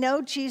 We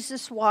know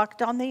Jesus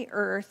walked on the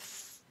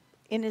earth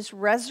in his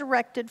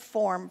resurrected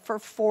form for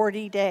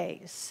 40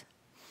 days.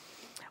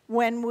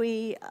 When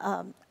we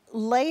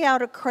lay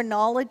out a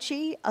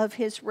chronology of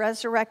his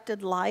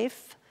resurrected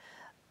life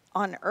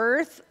on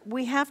earth,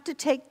 we have to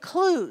take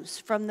clues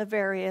from the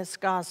various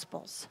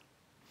Gospels.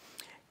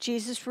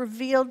 Jesus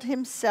revealed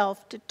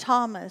himself to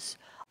Thomas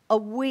a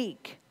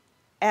week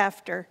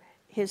after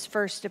his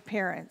first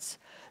appearance.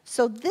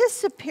 So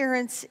this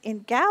appearance in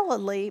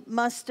Galilee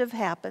must have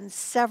happened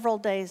several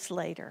days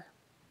later.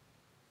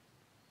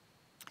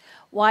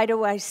 Why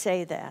do I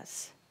say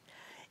this?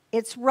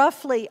 It's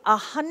roughly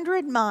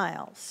 100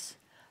 miles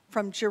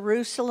from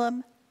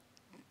Jerusalem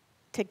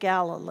to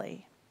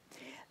Galilee.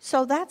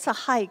 So that's a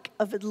hike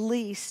of at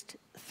least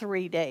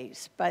 3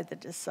 days by the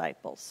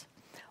disciples.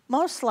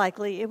 Most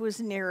likely it was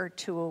nearer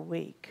to a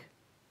week.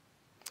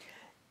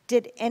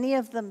 Did any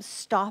of them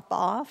stop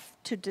off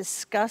to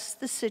discuss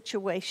the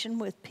situation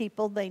with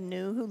people they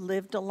knew who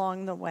lived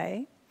along the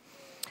way?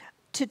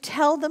 To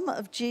tell them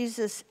of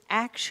Jesus'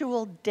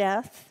 actual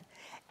death,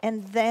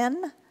 and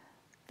then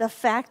the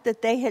fact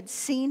that they had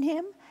seen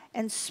him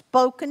and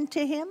spoken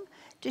to him?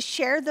 To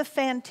share the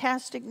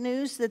fantastic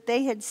news that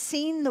they had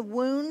seen the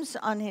wounds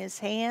on his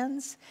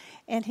hands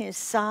and his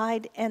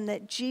side, and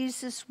that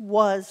Jesus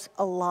was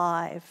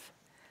alive?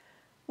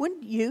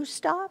 Wouldn't you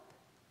stop?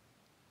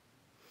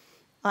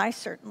 I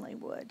certainly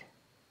would.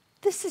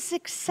 This is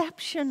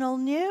exceptional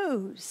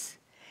news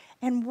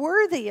and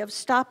worthy of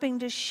stopping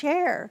to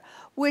share,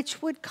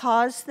 which would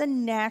cause the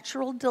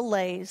natural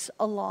delays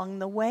along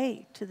the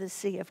way to the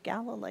Sea of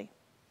Galilee.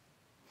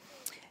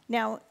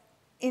 Now,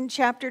 in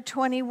chapter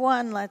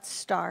 21, let's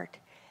start.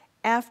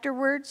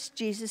 Afterwards,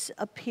 Jesus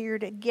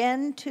appeared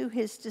again to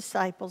his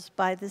disciples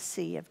by the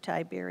Sea of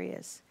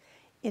Tiberias.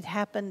 It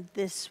happened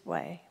this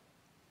way.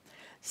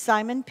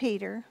 Simon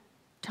Peter,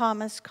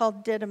 Thomas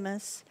called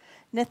Didymus,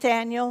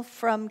 Nathanael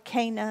from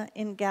Cana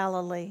in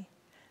Galilee,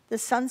 the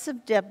sons of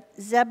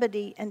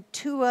Zebedee, and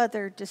 2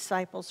 other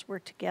disciples were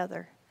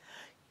together.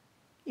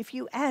 If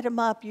you add them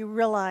up, you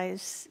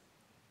realize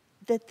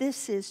that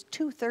this is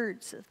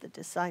 2/3 of the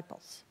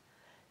disciples.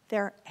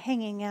 They're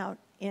hanging out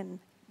in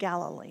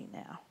Galilee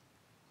now.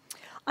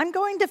 I'm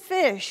going to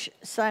fish,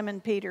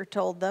 Simon Peter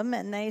told them,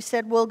 and they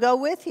said, we'll go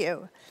with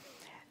you.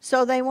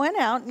 So they went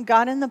out and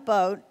got in the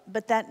boat,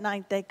 but that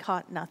night they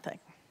caught nothing.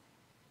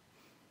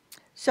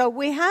 So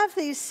we have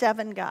these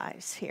 7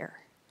 guys here.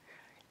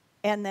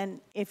 And then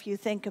if you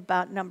think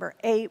about number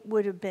 8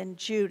 would have been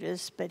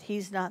Judas, but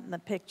he's not in the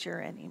picture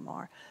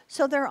anymore.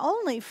 So there are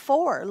only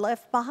 4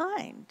 left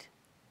behind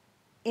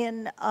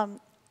in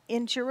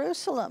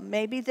Jerusalem.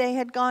 Maybe they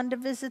had gone to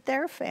visit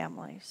their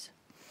families.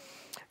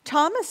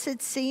 Thomas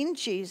had seen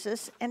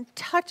Jesus and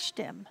touched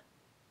him.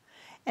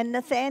 And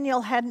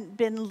Nathanael hadn't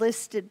been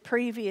listed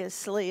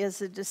previously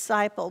as a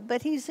disciple,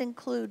 but he's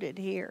included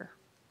here.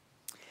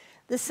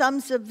 The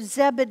sons of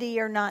Zebedee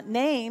are not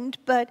named,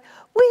 but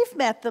we've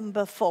met them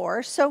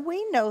before, so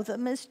we know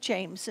them as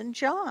James and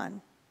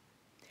John.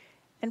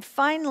 And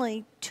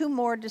finally, 2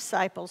 more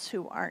disciples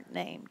who aren't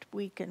named.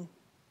 We can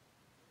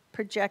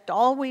project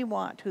all we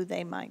want who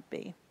they might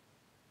be.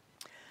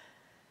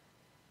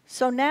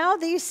 So now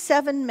these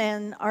 7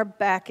 men are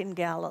back in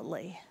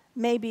Galilee,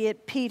 maybe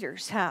at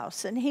Peter's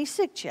house, and he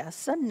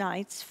suggests a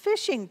night's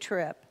fishing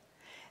trip.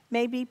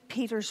 Maybe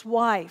Peter's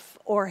wife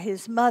or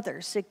his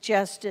mother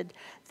suggested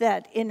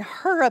that, in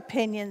her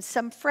opinion,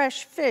 some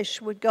fresh fish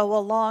would go a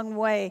long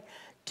way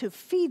to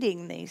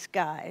feeding these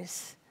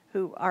guys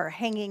who are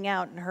hanging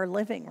out in her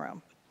living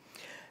room.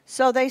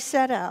 So they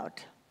set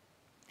out.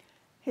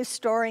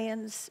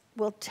 Historians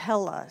will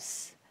tell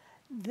us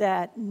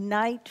that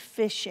night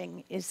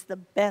fishing is the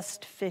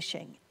best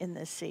fishing in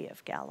the Sea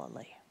of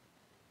Galilee.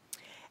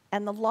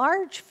 And the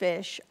large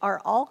fish are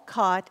all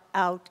caught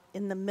out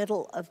in the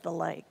middle of the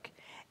lake.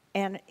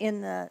 And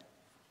in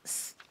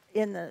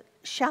the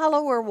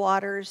shallower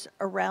waters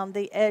around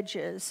the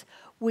edges,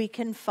 we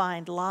can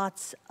find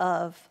lots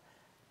of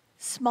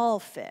small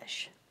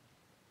fish.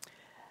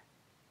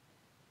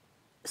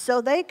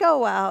 So they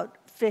go out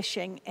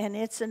fishing, and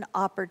it's an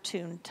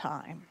opportune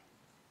time.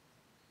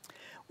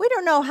 We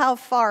don't know how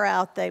far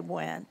out they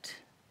went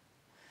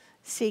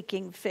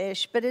seeking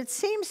fish, but it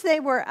seems they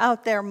were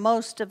out there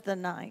most of the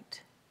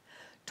night.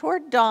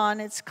 Toward dawn,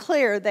 it's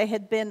clear they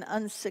had been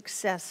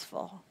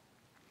unsuccessful.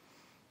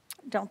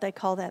 Don't they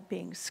call that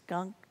being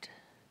skunked?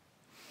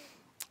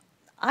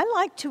 I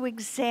like to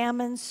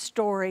examine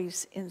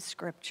stories in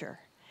Scripture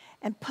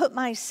and put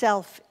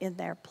myself in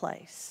their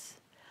place.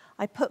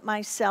 I put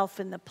myself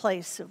in the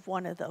place of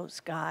one of those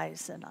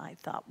guys, and I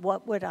thought,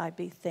 what would I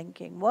be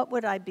thinking? What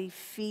would I be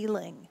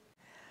feeling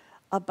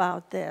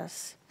about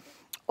this?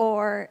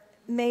 Or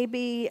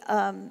maybe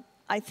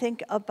I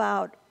think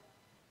about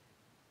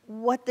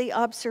what the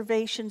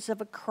observations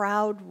of a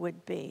crowd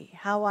would be,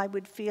 how I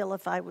would feel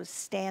if I was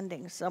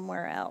standing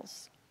somewhere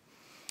else.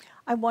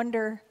 I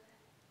wonder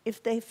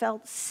if they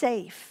felt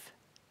safe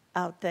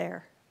out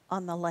there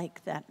on the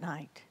lake that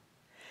night.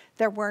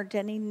 There weren't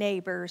any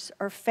neighbors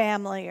or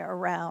family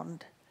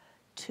around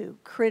to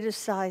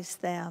criticize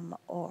them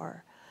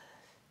or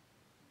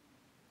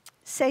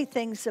say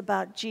things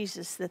about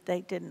Jesus that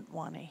they didn't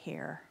want to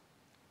hear.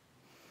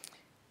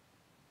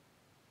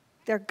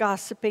 Their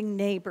gossiping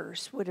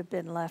neighbors would have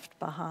been left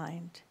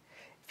behind.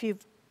 If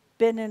you've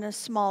been in a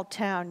small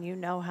town, you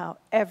know how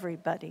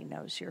everybody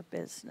knows your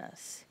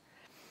business.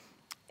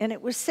 And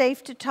it was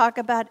safe to talk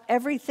about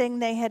everything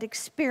they had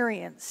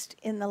experienced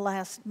in the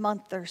last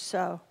month or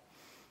so.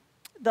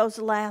 Those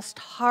last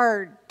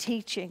hard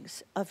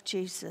teachings of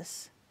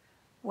Jesus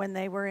when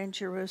they were in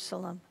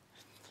Jerusalem.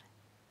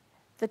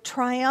 The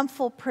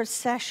triumphal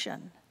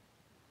procession,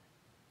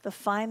 the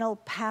final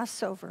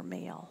Passover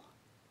meal,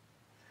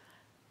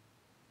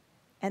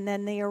 and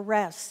then the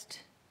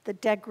arrest, the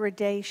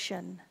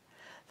degradation,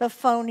 the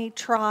phony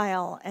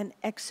trial and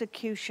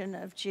execution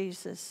of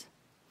Jesus.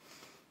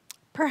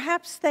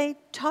 Perhaps they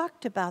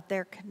talked about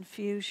their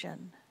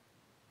confusion.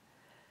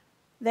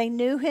 They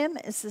knew him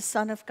as the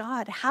Son of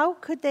God. How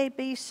could they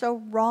be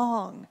so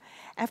wrong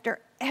after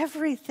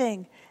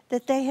everything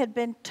that they had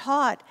been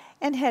taught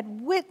and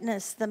had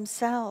witnessed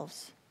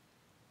themselves?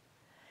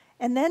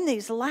 And then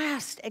these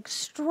last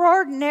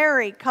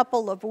extraordinary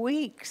couple of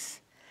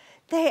weeks,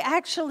 they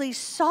actually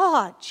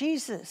saw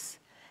Jesus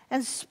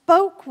and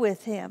spoke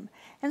with him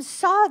and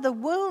saw the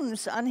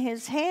wounds on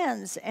his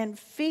hands and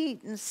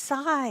feet and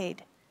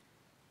side.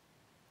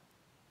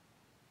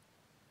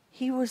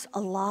 He was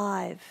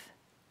alive,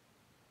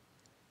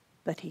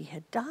 but he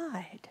had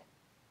died.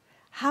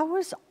 How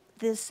was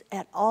this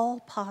at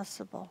all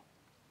possible?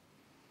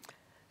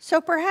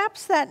 So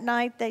perhaps that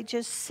night they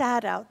just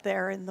sat out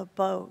there in the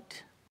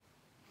boat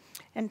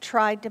and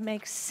tried to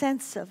make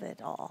sense of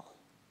it all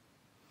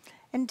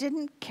and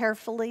didn't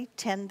carefully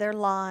tend their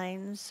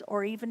lines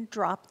or even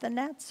drop the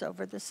nets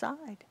over the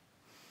side.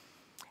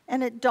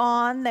 And at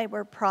dawn, they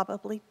were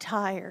probably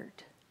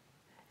tired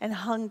and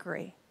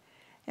hungry.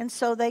 And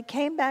so they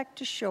came back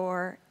to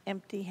shore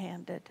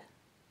empty-handed.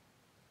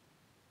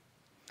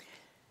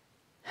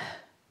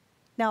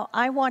 Now,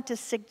 I want to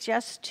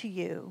suggest to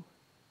you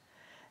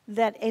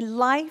that a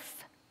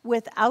life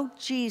without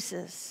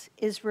Jesus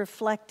is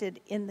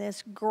reflected in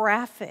this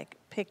graphic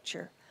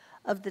picture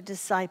of the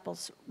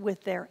disciples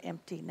with their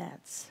empty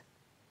nets.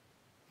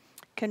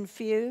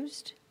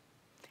 Confused,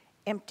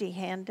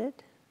 empty-handed,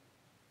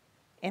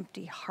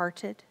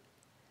 empty-hearted,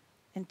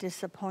 and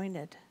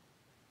disappointed.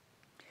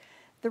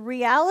 The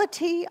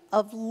reality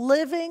of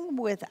living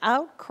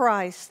without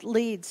Christ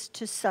leads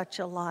to such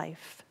a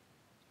life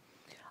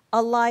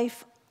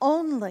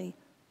only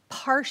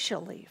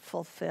partially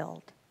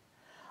fulfilled,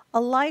 a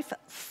life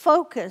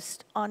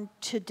focused on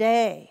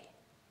today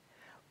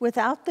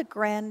without the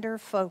grander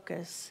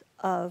focus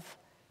of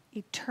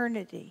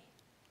eternity,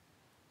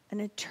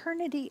 an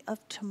eternity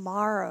of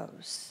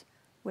tomorrows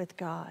with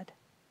God.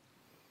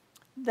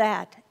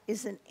 That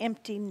is an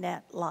empty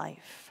net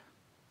life.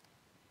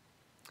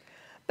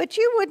 But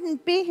you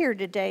wouldn't be here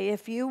today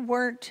if you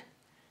weren't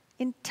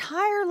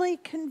entirely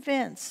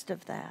convinced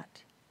of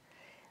that.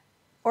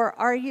 Or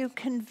are you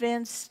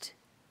convinced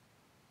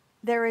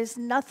there is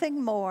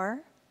nothing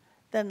more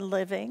than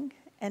living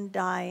and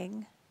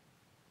dying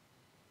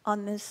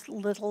on this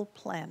little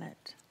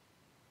planet?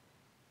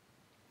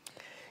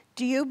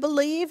 Do you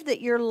believe that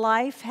your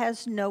life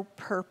has no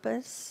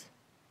purpose?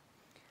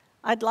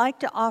 I'd like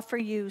to offer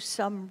you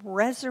some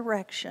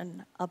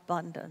resurrection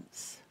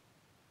abundance.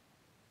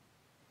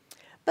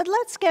 But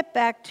let's get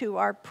back to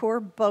our poor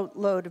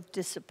boatload of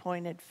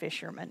disappointed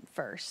fishermen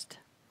first.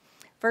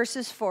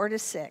 Verses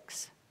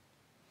 4-6.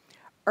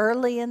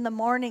 Early in the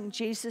morning,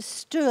 Jesus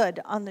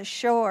stood on the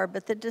shore,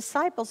 but the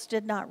disciples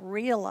did not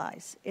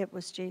realize it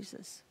was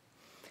Jesus.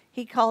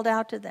 He called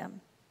out to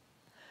them,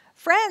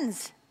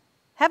 "Friends,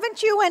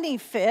 haven't you any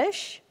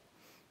fish?"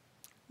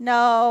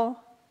 "No,"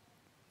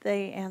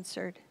 they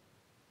answered.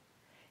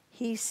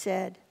 He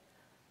said,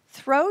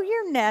 "Throw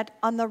your net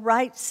on the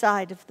right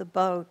side of the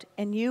boat,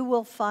 and you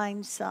will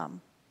find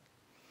some."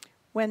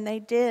 When they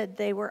did,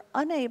 they were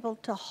unable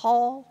to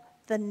haul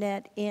the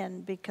net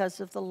in because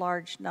of the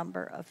large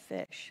number of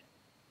fish.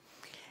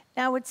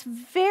 Now, it's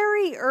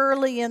very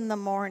early in the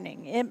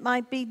morning. It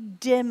might be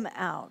dim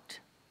out.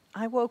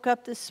 I woke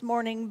up this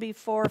morning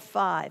before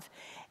 5,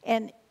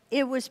 and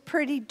it was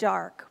pretty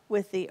dark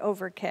with the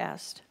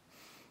overcast,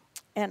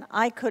 and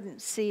I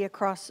couldn't see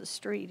across the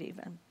street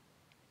even.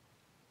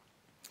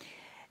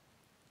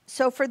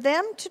 So for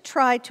them to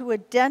try to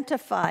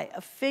identify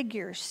a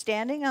figure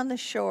standing on the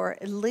shore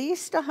at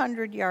least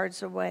 100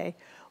 yards away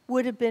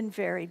would have been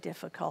very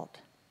difficult.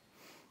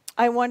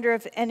 I wonder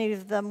if any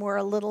of them were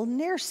a little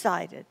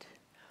nearsighted,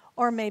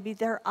 or maybe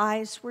their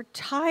eyes were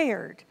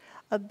tired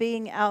of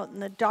being out in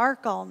the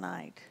dark all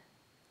night.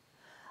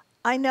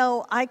 I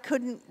know I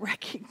couldn't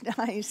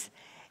recognize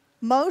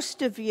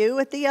most of you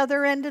at the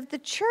other end of the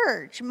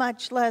church,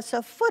 much less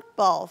a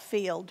football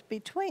field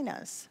between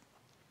us.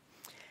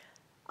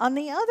 On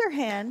the other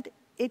hand,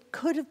 it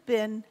could have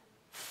been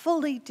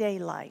fully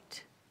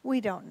daylight.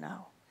 We don't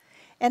know.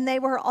 And they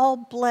were all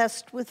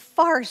blessed with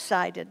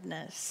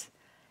farsightedness.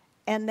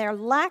 And their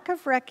lack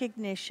of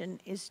recognition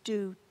is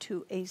due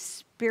to a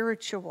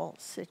spiritual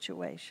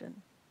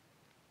situation.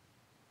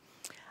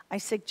 I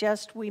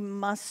suggest we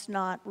must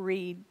not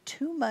read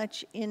too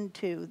much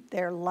into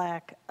their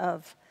lack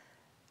of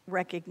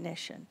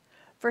recognition.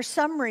 For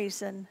some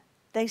reason,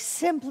 they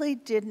simply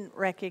didn't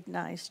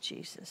recognize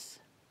Jesus.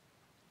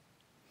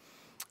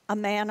 A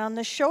man on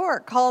the shore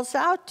calls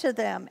out to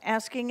them,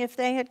 asking if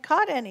they had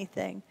caught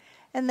anything,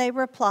 and they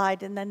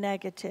replied in the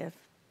negative,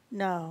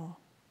 no.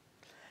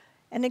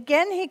 And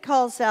again he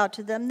calls out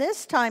to them,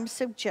 this time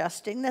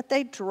suggesting that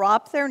they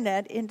drop their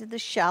net into the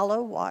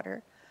shallow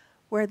water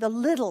where the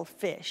little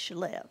fish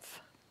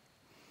live.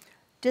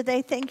 Do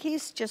they think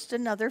he's just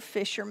another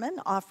fisherman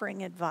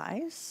offering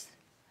advice?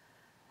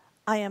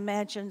 I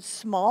imagine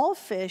small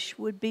fish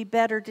would be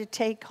better to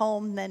take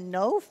home than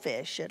no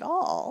fish at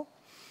all.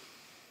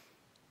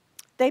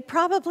 They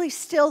probably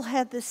still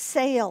had the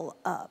sail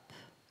up,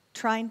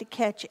 trying to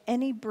catch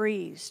any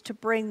breeze to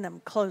bring them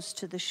close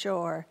to the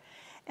shore,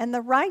 and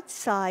the right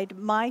side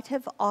might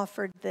have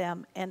offered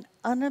them an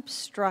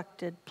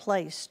unobstructed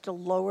place to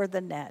lower the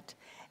net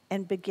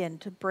and begin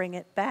to bring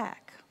it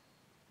back.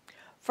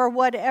 For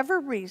whatever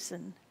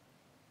reason,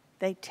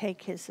 they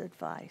take his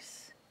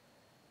advice.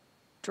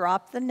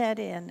 Drop the net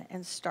in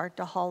and start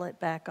to haul it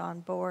back on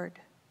board.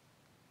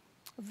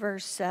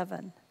 Verse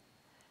 7.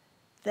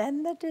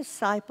 Then the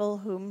disciple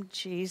whom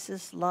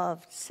Jesus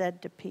loved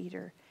said to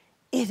Peter,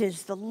 "It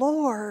is the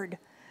Lord."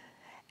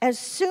 As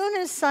soon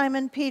as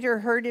Simon Peter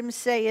heard him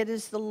say, "It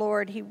is the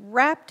Lord," he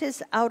wrapped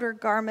his outer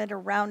garment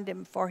around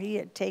him, for he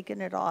had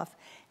taken it off,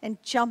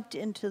 and jumped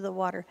into the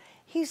water.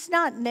 He's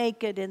not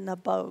naked in the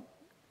boat.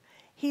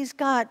 He's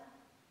got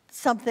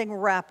something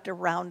wrapped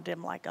around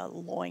him like a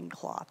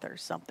loincloth or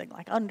something,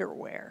 like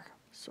underwear,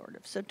 sort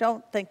of. So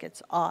don't think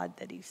it's odd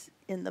that he's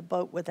in the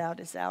boat without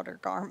his outer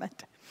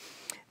garment.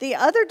 The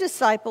other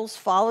disciples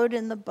followed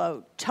in the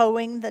boat,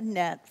 towing the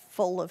net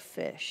full of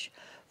fish,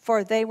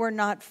 for they were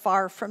not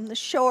far from the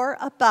shore,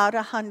 about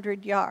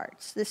 100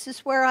 yards. This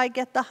is where I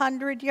get the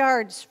 100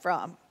 yards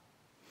from.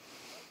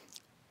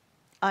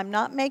 I'm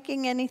not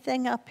making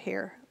anything up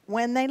here.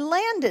 When they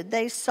landed,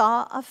 they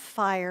saw a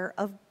fire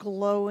of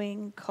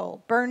glowing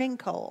coal, burning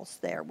coals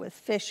there with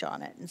fish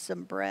on it and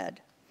some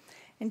bread.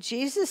 And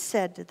Jesus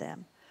said to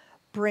them,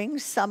 "Bring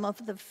some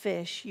of the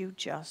fish you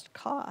just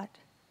caught."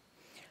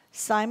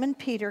 Simon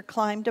Peter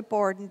climbed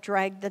aboard and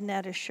dragged the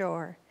net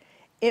ashore.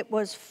 It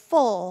was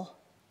full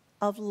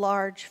of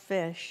large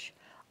fish,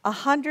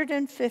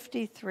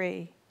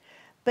 153.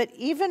 But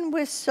even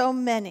with so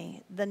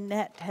many, the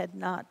net had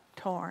not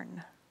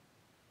torn.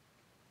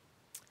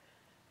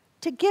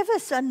 To give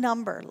us a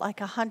number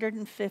like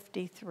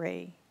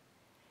 153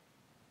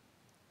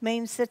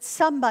 means that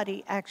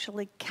somebody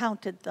actually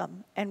counted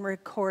them and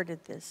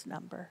recorded this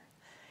number.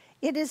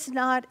 It is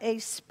not a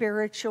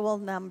spiritual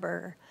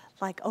number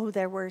like, oh,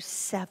 there were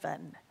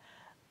 7.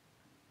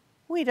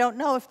 We don't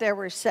know if there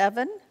were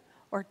 7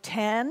 or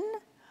 10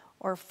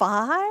 or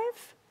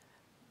 5,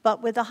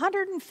 but with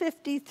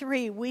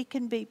 153, we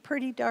can be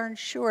pretty darn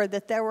sure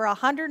that there were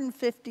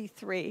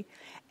 153,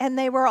 and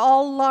they were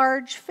all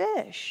large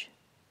fish.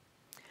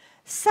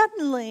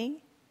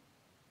 Suddenly,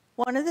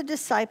 one of the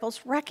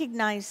disciples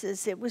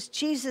recognizes it was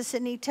Jesus,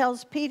 and he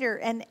tells Peter,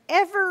 and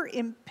ever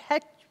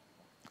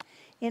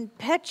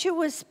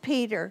impetuous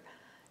Peter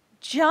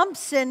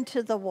jumps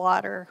into the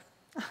water.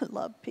 I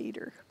love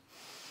Peter.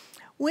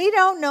 We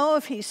don't know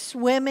if he's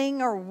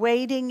swimming or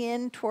wading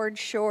in toward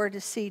shore to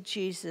see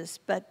Jesus,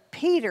 but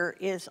Peter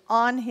is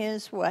on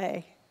his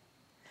way.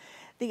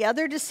 The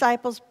other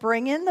disciples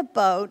bring in the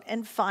boat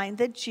and find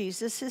that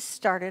Jesus has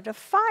started a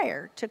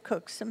fire to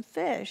cook some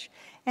fish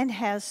and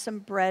has some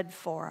bread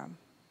for them.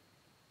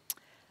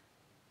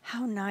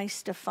 How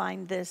nice to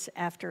find this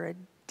after a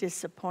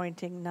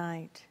disappointing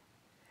night.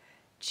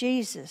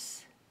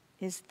 Jesus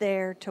is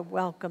there to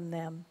welcome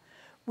them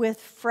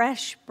with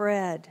fresh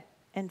bread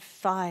and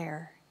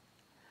fire.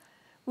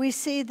 We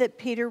see that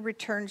Peter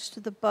returns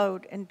to the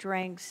boat and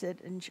drags it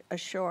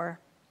ashore.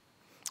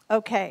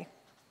 Okay.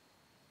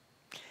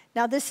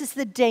 Now this is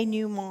the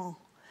denouement.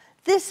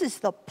 This is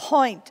the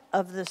point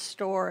of the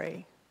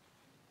story.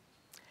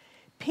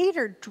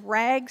 Peter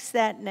drags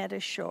that net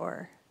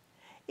ashore.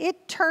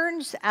 It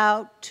turns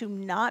out to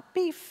not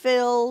be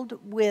filled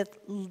with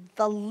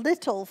the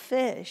little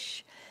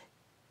fish.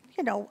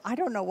 You know, I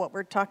don't know what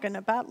we're talking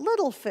about,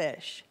 little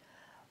fish,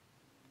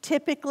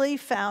 typically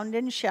found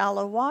in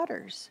shallow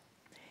waters.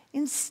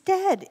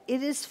 Instead,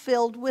 it is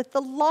filled with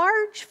the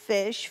large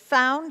fish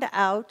found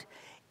out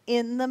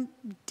in the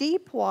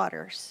deep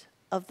waters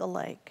of the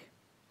lake.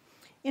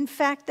 In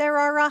fact, there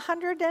are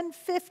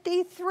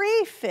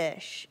 153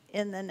 fish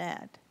in the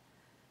net.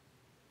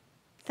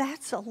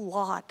 That's a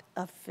lot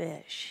of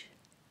fish.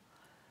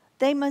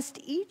 They must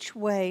each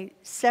weigh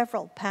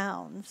several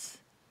pounds.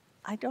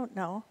 I don't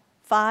know,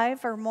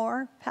 5 or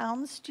more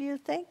pounds, do you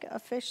think, a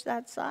fish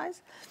that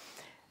size?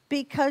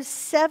 Because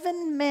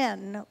 7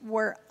 men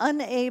were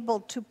unable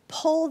to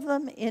pull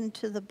them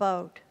into the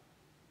boat.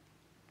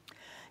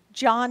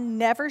 John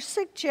never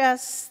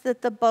suggests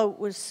that the boat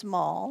was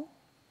small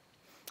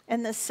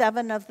and the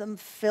 7 of them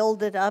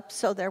filled it up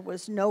so there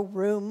was no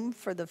room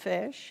for the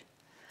fish.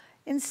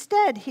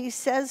 Instead, he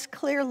says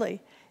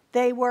clearly,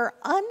 they were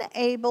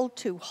unable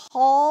to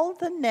haul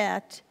the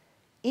net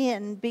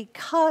in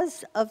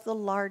because of the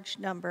large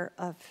number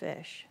of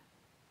fish.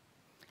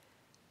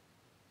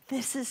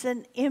 This is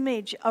an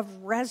image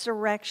of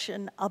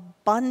resurrection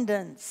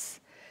abundance.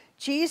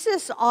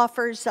 Jesus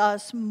offers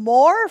us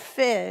more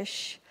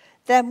fish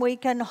than we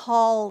can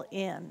haul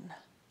in.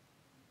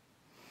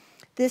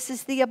 This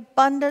is the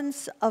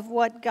abundance of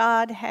what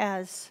God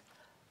has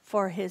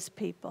for his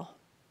people,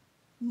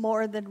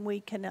 more than we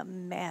can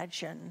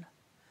imagine,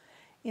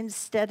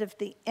 instead of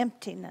the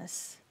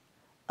emptiness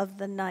of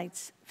the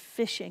night's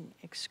fishing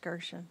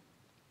excursion.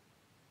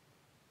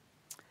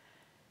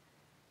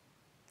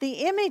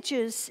 The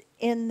images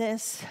in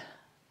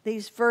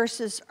these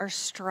verses are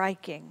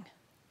striking.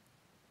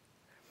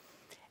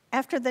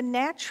 After the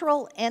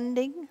natural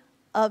ending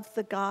of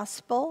the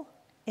gospel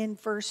in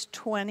verse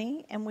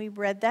 20, and we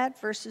read that,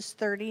 verses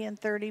 30 and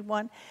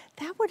 31,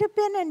 that would have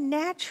been a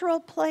natural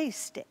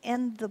place to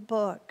end the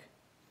book.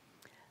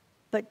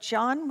 But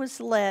John was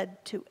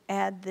led to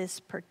add this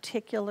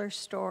particular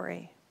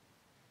story.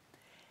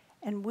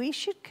 And we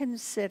should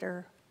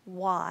consider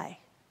why,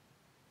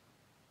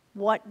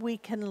 what we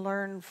can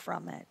learn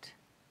from it.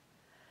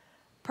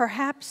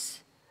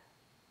 Perhaps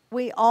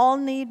we all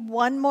need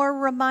one more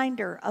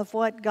reminder of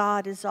what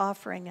God is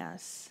offering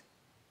us,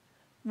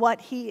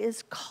 what he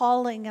is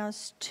calling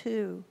us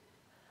to.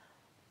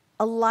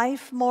 A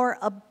life more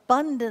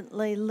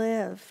abundantly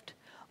lived,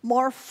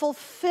 more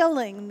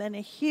fulfilling than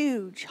a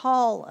huge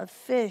haul of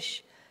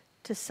fish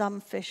to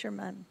some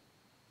fishermen.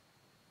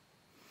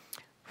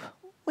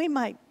 We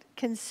might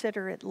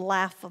consider it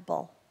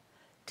laughable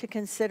to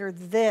consider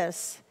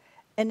this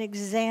an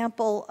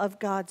example of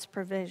God's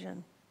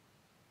provision,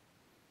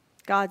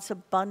 God's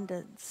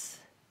abundance,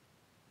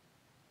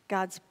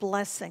 God's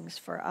blessings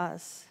for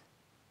us.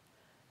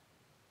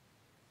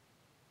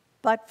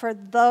 But for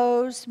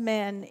those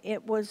men,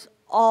 it was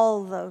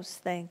all those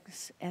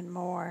things and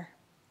more.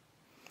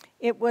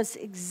 It was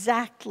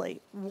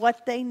exactly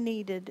what they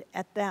needed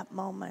at that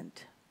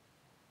moment.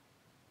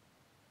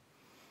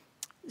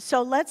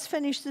 So let's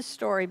finish the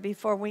story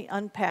before we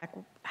unpack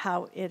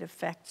how it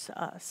affects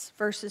us.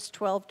 Verses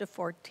 12 to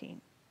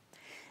 14.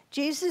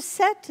 Jesus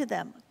said to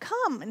them,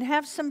 "Come and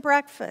have some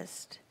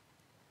breakfast."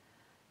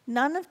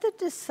 None of the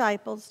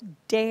disciples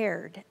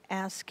dared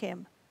ask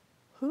him,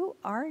 "Who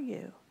are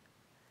you?"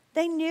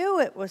 They knew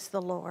it was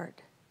the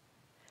Lord.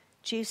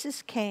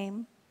 Jesus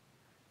came,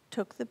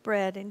 took the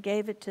bread and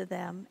gave it to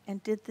them,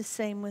 and did the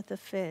same with the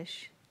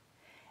fish.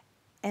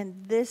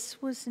 And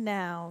this was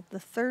now the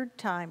third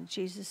time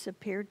Jesus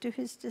appeared to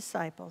his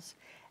disciples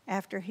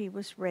after he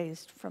was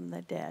raised from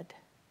the dead.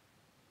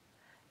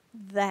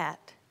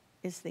 That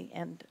is the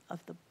end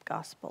of the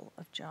Gospel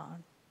of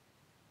John.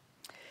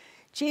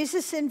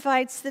 Jesus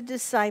invites the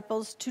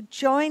disciples to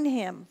join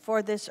him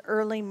for this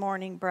early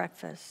morning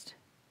breakfast.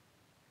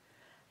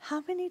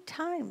 How many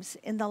times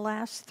in the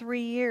last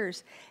 3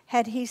 years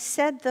had he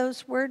said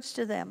those words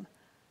to them?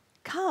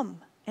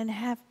 Come and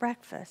have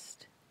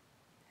breakfast.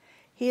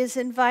 He is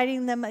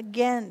inviting them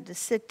again to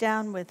sit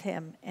down with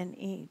him and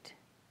eat.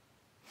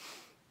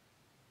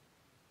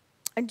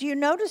 And do you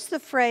notice the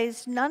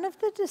phrase, none of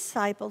the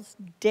disciples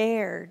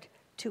dared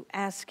to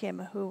ask him,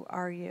 "Who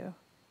are you?"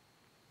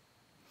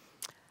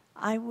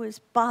 I was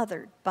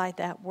bothered by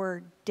that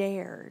word,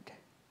 dared.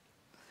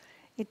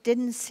 It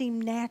didn't seem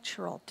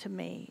natural to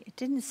me. It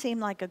didn't seem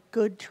like a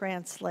good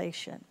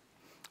translation.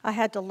 I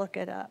had to look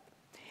it up.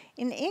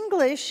 In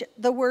English,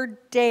 the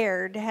word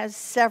dared has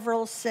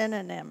several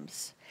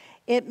synonyms.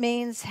 It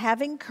means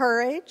having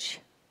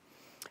courage,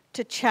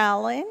 to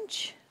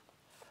challenge,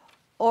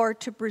 or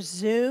to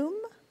presume,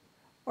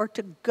 or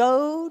to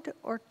goad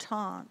or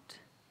taunt.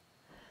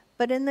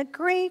 But in the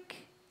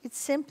Greek, it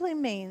simply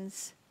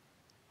means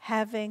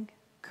having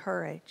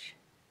courage.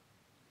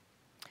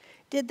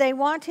 Did they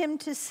want him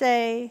to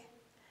say,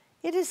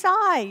 "It is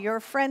I, your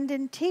friend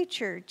and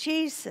teacher,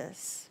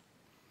 Jesus"?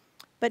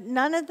 But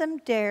none of them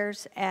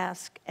dares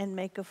ask and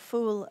make a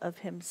fool of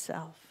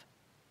himself,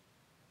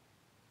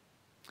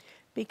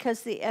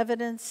 because the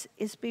evidence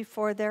is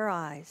before their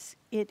eyes.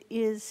 It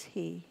is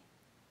he.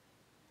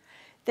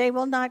 They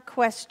will not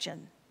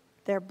question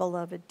their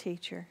beloved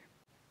teacher.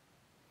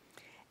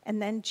 And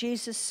then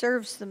Jesus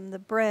serves them the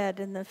bread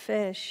and the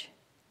fish.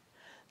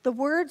 The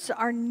words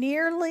are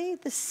nearly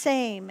the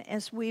same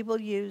as we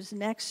will use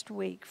next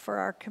week for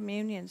our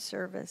communion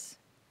service.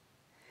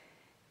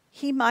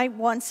 He might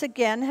once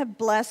again have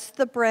blessed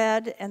the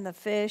bread and the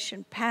fish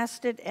and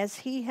passed it as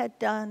he had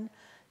done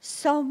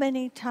so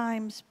many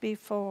times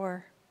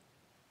before.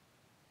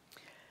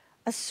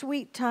 A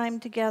sweet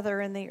time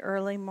together in the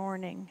early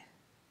morning.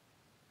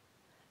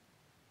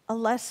 A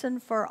lesson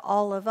for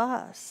all of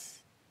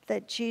us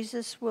that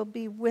Jesus will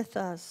be with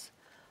us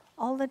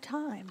all the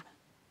time,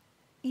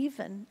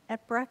 even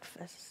at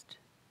breakfast.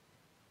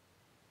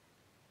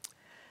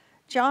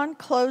 John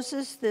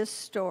closes this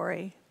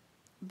story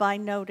by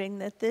noting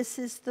that this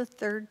is the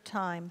third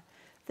time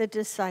the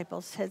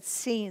disciples had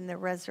seen the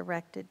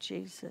resurrected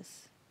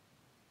Jesus.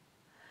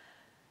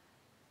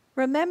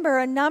 Remember,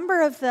 a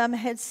number of them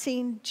had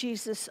seen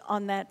Jesus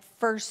on that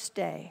first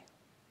day.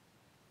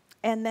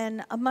 and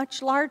then a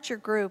much larger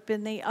group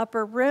in the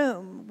upper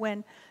room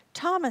when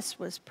Thomas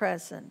was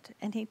present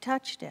and he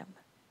touched him.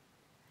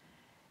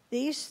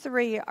 These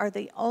three are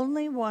the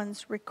only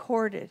ones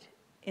recorded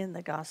in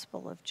the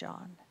Gospel of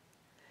John.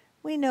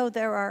 We know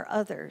there are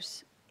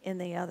others in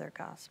the other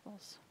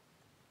Gospels.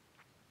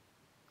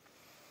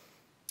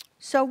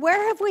 So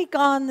where have we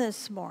gone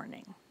this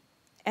morning?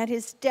 At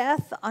his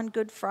death on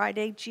Good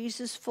Friday,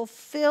 Jesus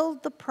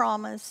fulfilled the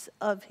promise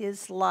of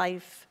his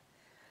life.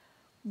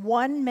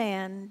 One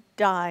man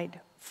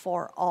died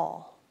for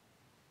all.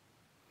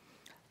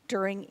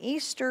 During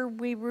Easter,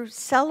 we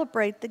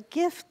celebrate the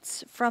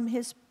gifts from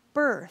his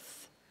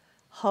birth: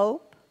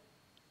 hope,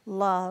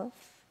 love,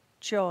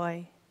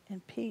 joy,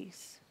 and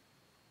peace,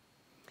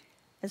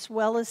 as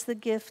well as the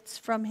gifts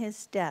from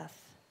his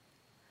death: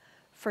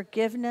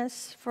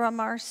 forgiveness from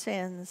our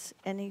sins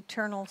and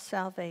eternal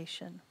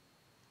salvation.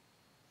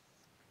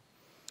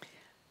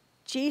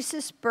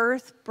 Jesus'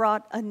 birth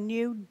brought a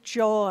new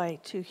joy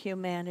to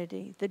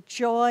humanity, the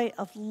joy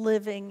of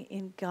living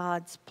in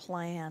God's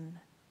plan.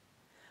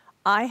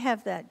 I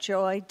have that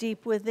joy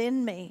deep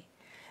within me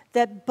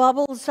that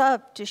bubbles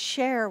up to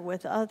share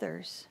with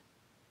others.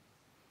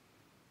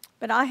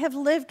 But I have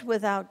lived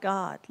without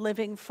God,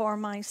 living for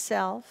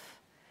myself,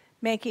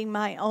 making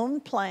my own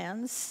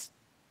plans,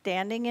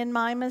 standing in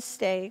my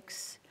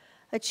mistakes,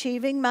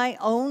 achieving my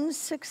own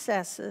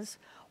successes,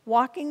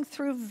 walking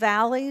through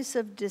valleys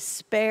of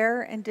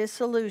despair and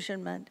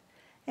disillusionment,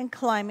 and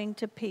climbing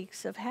to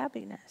peaks of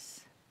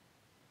happiness.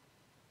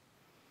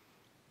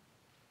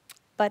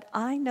 But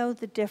I know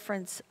the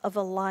difference of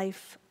a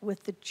life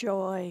with the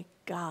joy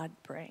God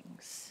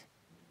brings.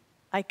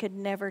 I could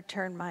never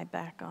turn my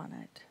back on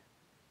it.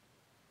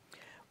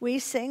 We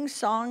sing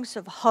songs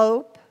of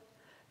hope,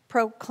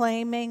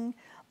 proclaiming,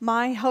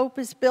 "My hope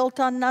is built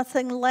on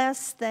nothing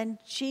less than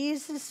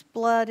Jesus'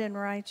 blood and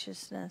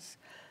righteousness."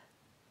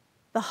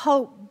 The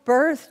hope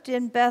birthed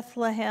in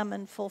Bethlehem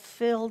and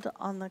fulfilled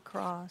on the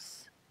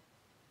cross.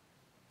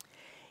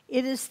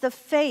 It is the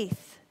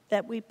faith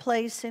that we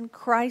place in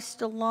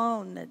Christ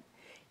alone, that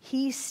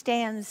he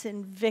stands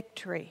in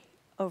victory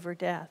over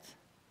death.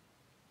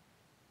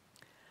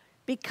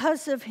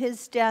 Because of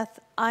his death,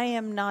 I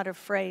am not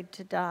afraid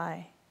to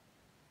die.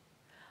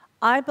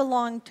 I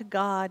belong to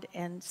God,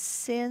 and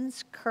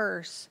sin's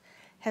curse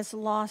has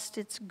lost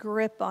its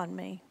grip on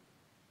me.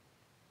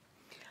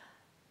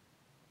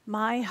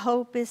 My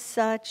hope is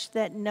such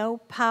that no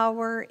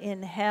power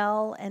in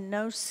hell and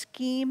no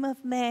scheme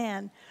of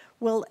man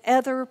will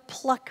ever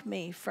pluck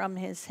me from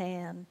his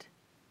hand.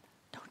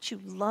 Don't you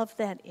love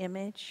that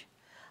image?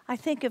 I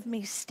think of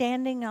me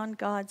standing on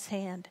God's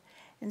hand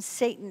and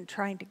Satan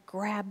trying to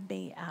grab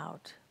me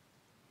out.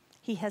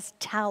 He has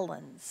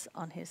talons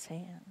on his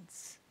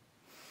hands.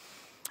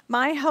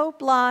 My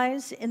hope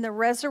lies in the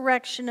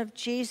resurrection of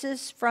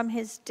Jesus from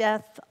his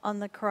death on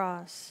the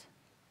cross.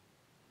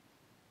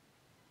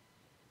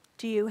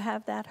 Do you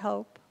have that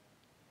hope?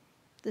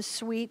 The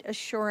sweet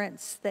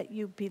assurance that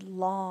you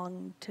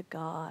belong to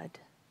God.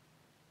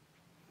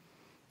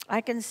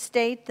 I can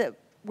state that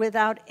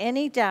without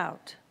any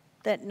doubt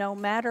that no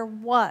matter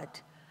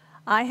what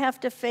I have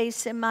to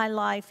face in my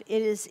life,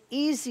 it is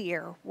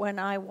easier when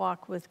I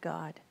walk with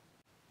God.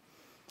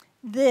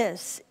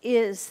 This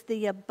is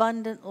the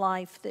abundant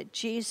life that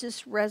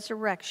Jesus'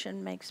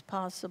 resurrection makes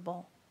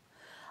possible.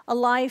 A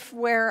life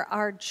where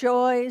our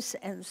joys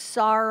and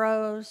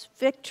sorrows,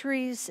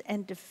 victories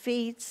and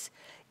defeats,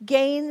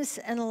 gains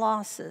and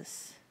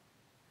losses,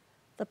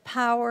 the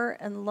power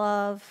and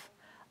love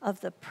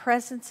of the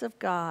presence of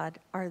God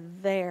are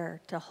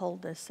there to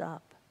hold us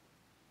up.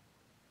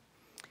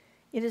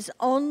 It is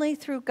only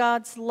through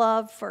God's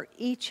love for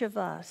each of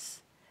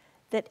us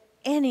that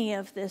any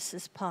of this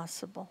is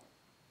possible.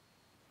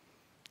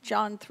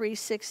 John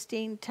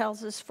 3:16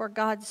 tells us, "For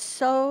God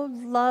so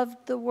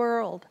loved the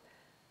world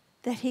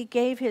that he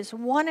gave his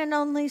one and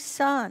only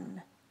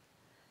Son,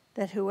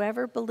 that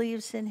whoever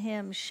believes in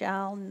him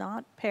shall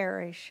not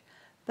perish,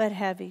 but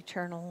have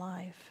eternal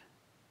life."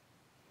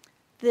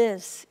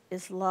 This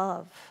is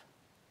love.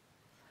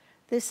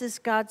 This is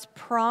God's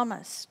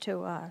promise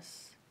to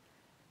us.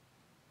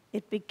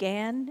 It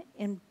began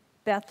in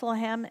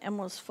Bethlehem and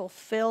was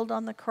fulfilled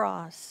on the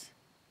cross.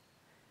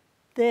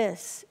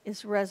 This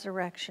is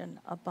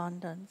resurrection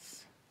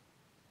abundance.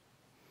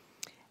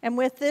 And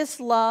with this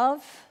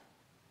love,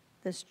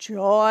 this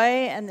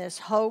joy, and this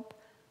hope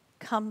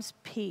comes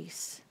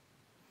peace.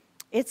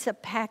 It's a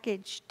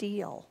package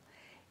deal.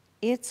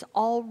 It's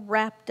all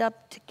wrapped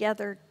up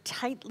together,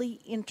 tightly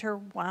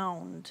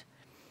interwound.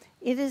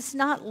 It is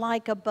not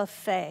like a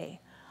buffet.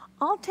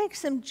 I'll take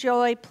some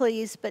joy,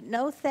 please, but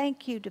no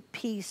thank you to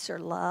peace or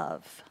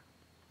love.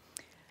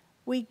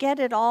 We get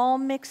it all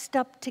mixed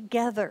up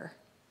together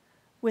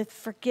with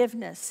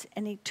forgiveness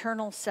and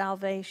eternal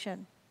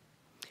salvation.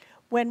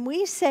 When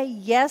we say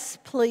yes,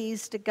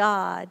 please to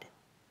God,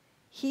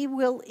 he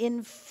will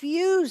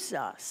infuse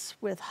us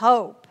with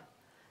hope,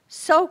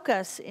 soak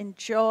us in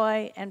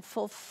joy, and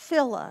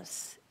fulfill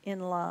us in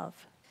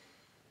love.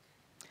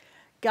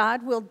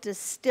 God will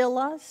distill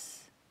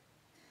us,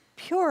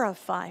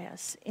 purify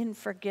us in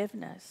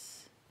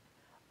forgiveness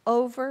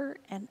over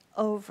and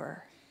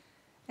over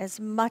as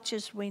much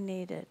as we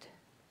need it.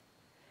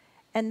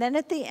 And then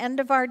at the end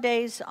of our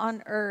days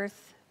on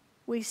earth,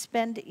 we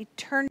spend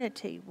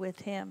eternity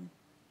with him.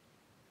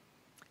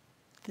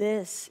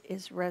 This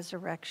is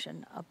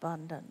resurrection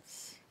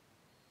abundance.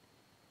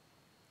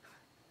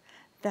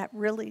 That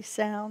really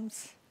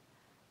sounds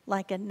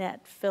like a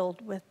net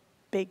filled with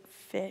big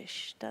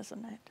fish,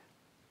 doesn't it?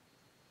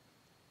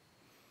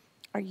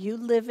 Are you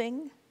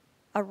living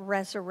a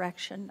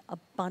resurrection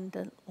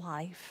abundant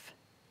life?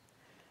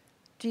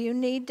 Do you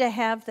need to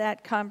have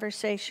that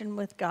conversation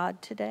with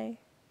God today?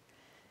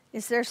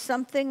 Is there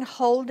something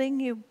holding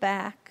you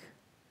back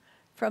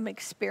from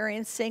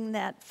experiencing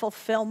that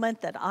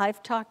fulfillment that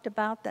I've talked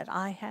about, that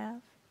I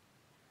have?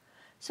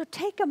 So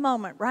take a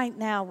moment right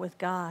now with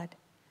God.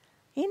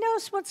 He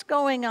knows what's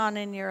going on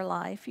in your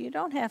life. You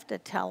don't have to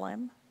tell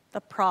him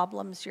the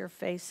problems you're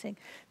facing,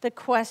 the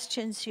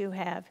questions you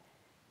have.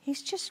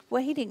 He's just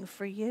waiting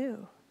for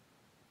you.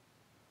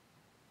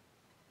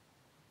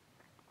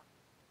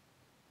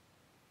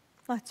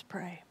 Let's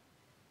pray.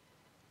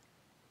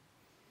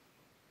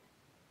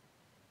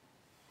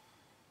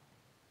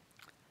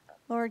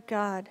 Lord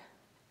God,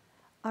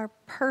 our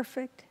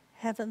perfect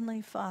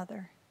Heavenly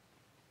Father,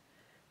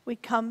 we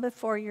come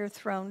before your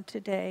throne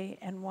today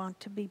and want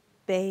to be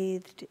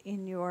bathed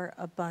in your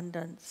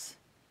abundance.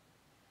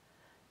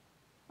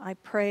 I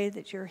pray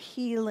that your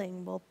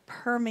healing will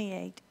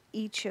permeate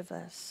each of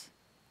us.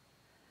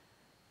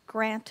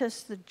 Grant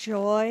us the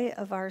joy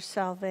of our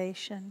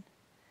salvation.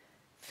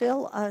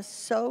 Fill us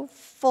so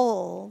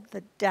full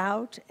that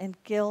doubt and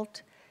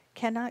guilt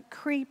cannot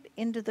creep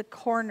into the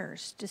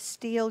corners to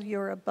steal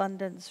your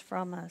abundance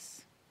from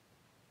us.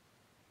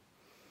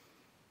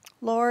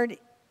 Lord,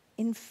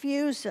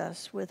 infuse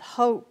us with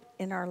hope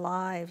in our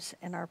lives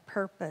and our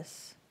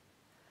purpose.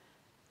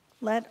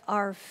 Let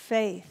our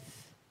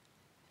faith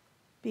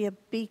be a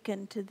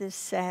beacon to this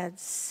sad,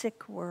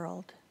 sick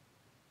world.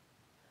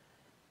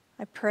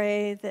 I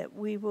pray that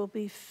we will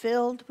be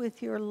filled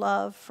with your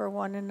love for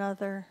one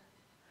another,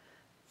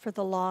 for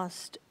the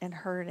lost and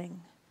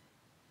hurting.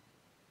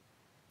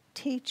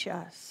 Teach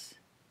us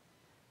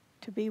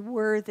to be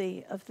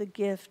worthy of the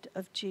gift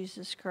of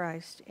Jesus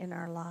Christ in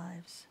our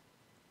lives.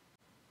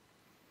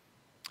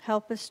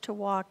 Help us to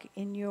walk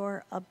in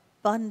your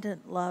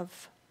abundant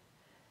love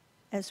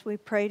as we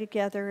pray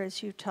together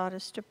as you taught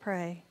us to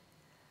pray.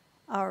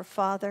 Our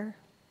Father,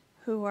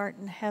 who art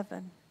in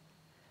heaven,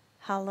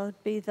 hallowed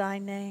be thy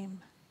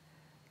name.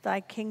 Thy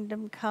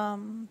kingdom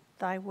come,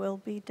 thy will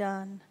be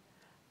done,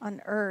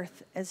 on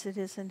earth as it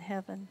is in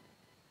heaven.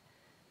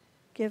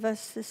 Give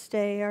us this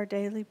day our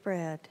daily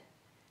bread,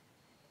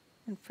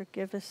 and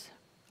forgive us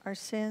our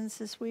sins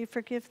as we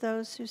forgive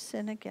those who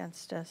sin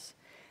against us.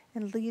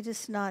 And lead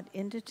us not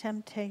into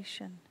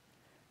temptation,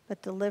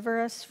 but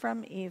deliver us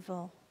from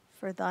evil.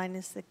 For thine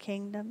is the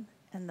kingdom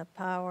and the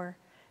power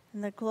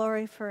and the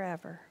glory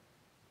forever.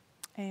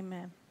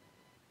 Amen.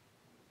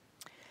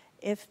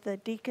 If the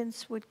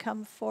deacons would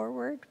come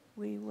forward,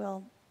 we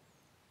will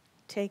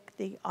take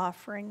the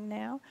offering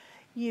now.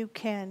 You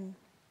can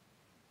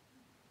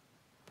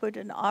put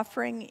an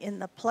offering in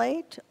the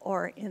plate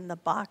or in the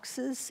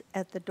boxes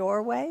at the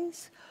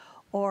doorways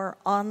or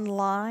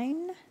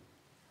online.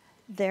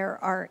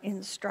 There are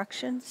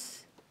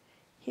instructions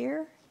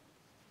here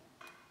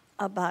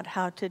about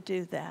how to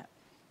do that.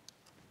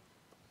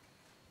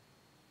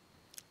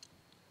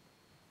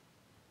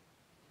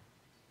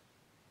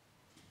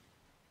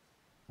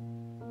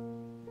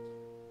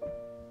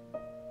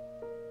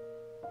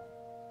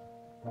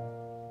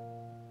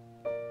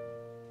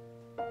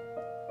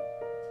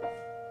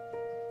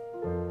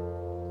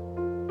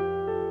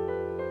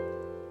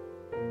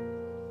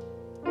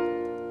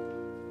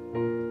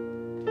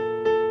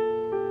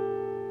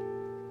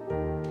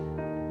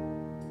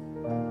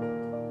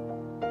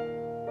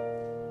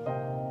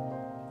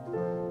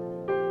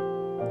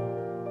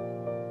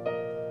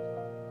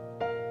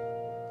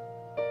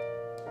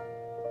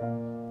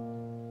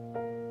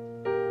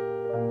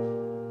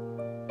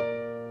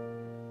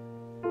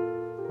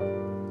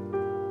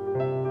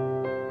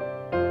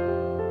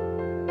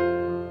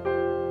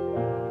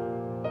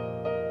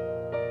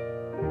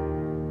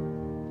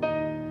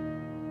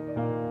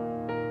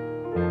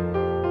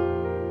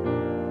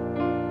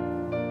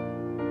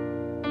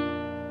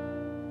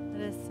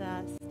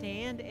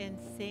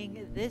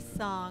 This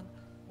song,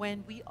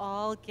 When We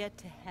All Get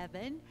to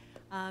Heaven.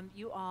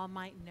 You all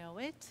might know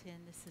it, and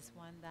this is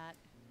one that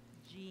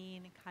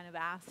Jean kind of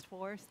asked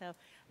for, so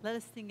let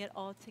us sing it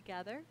all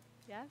together.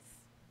 Yes?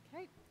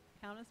 Okay,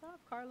 count us off,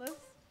 Carlos.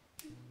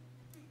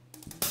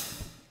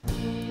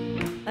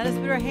 Let us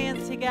put our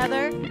hands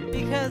together,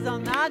 because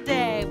on that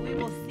day we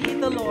will see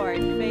the Lord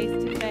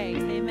face to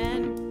face.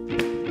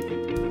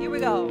 Amen? Here we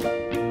go.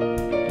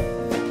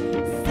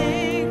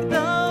 Sing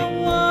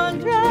the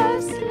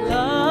wondrous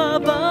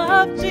love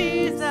of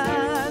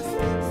Jesus,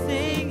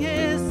 sing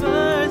his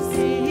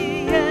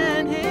mercy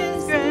and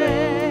his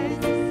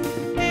grace,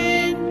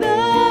 in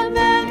the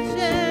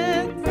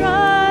mansion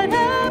bright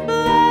and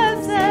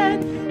blessed,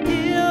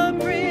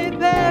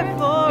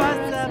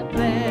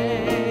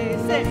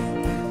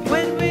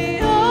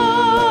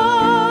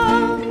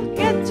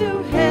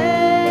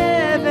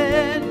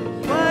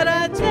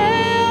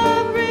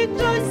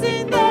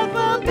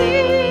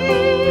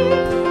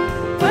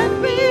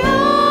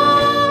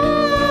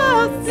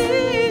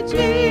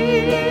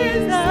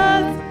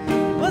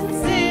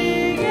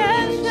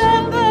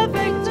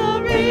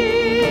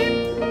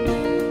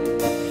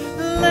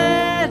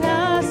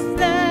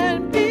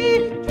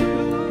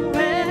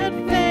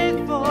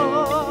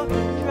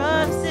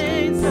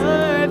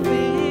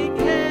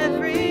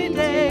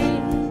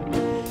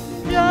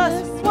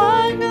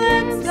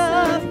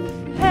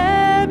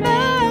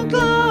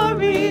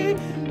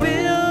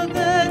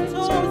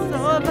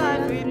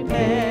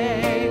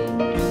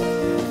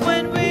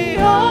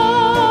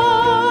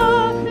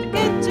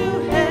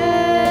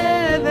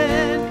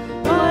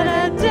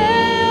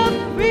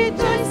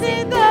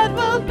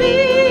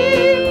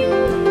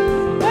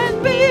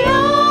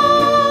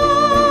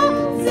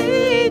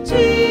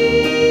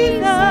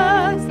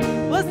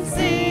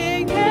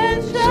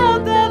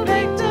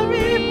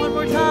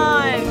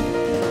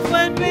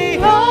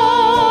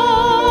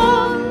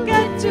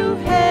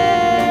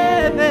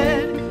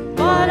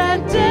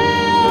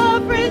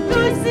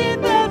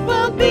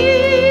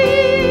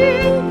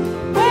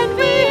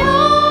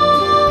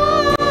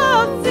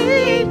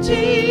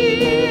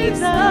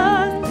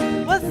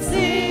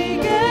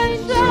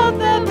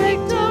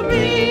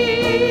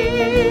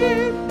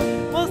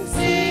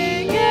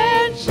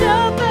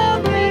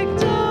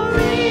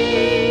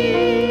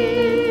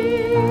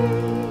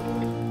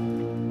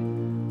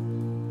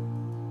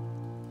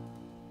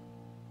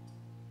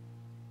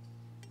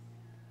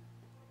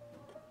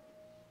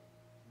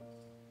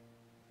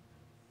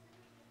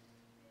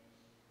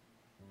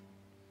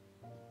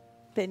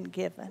 been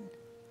given.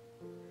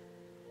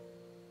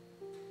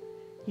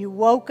 You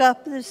woke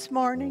up this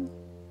morning.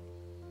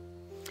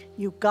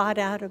 You got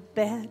out of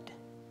bed.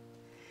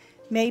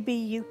 Maybe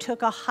you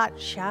took a hot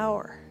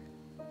shower,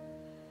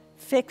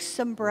 fixed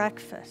some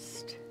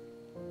breakfast.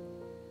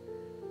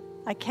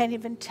 I can't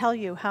even tell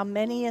you how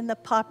many in the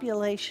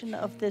population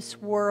of this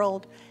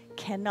world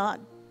cannot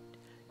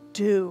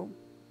do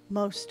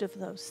most of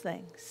those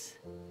things.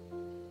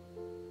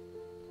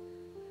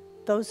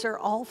 Those are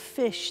all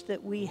fish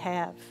that we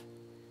have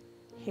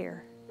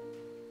here.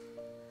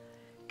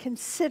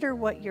 Consider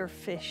what your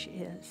fish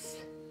is.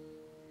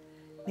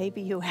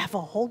 Maybe you have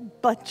a whole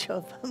bunch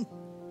of them.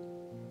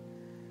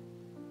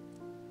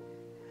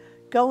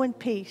 Go in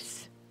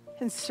peace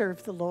and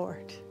serve the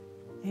Lord.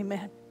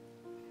 Amen.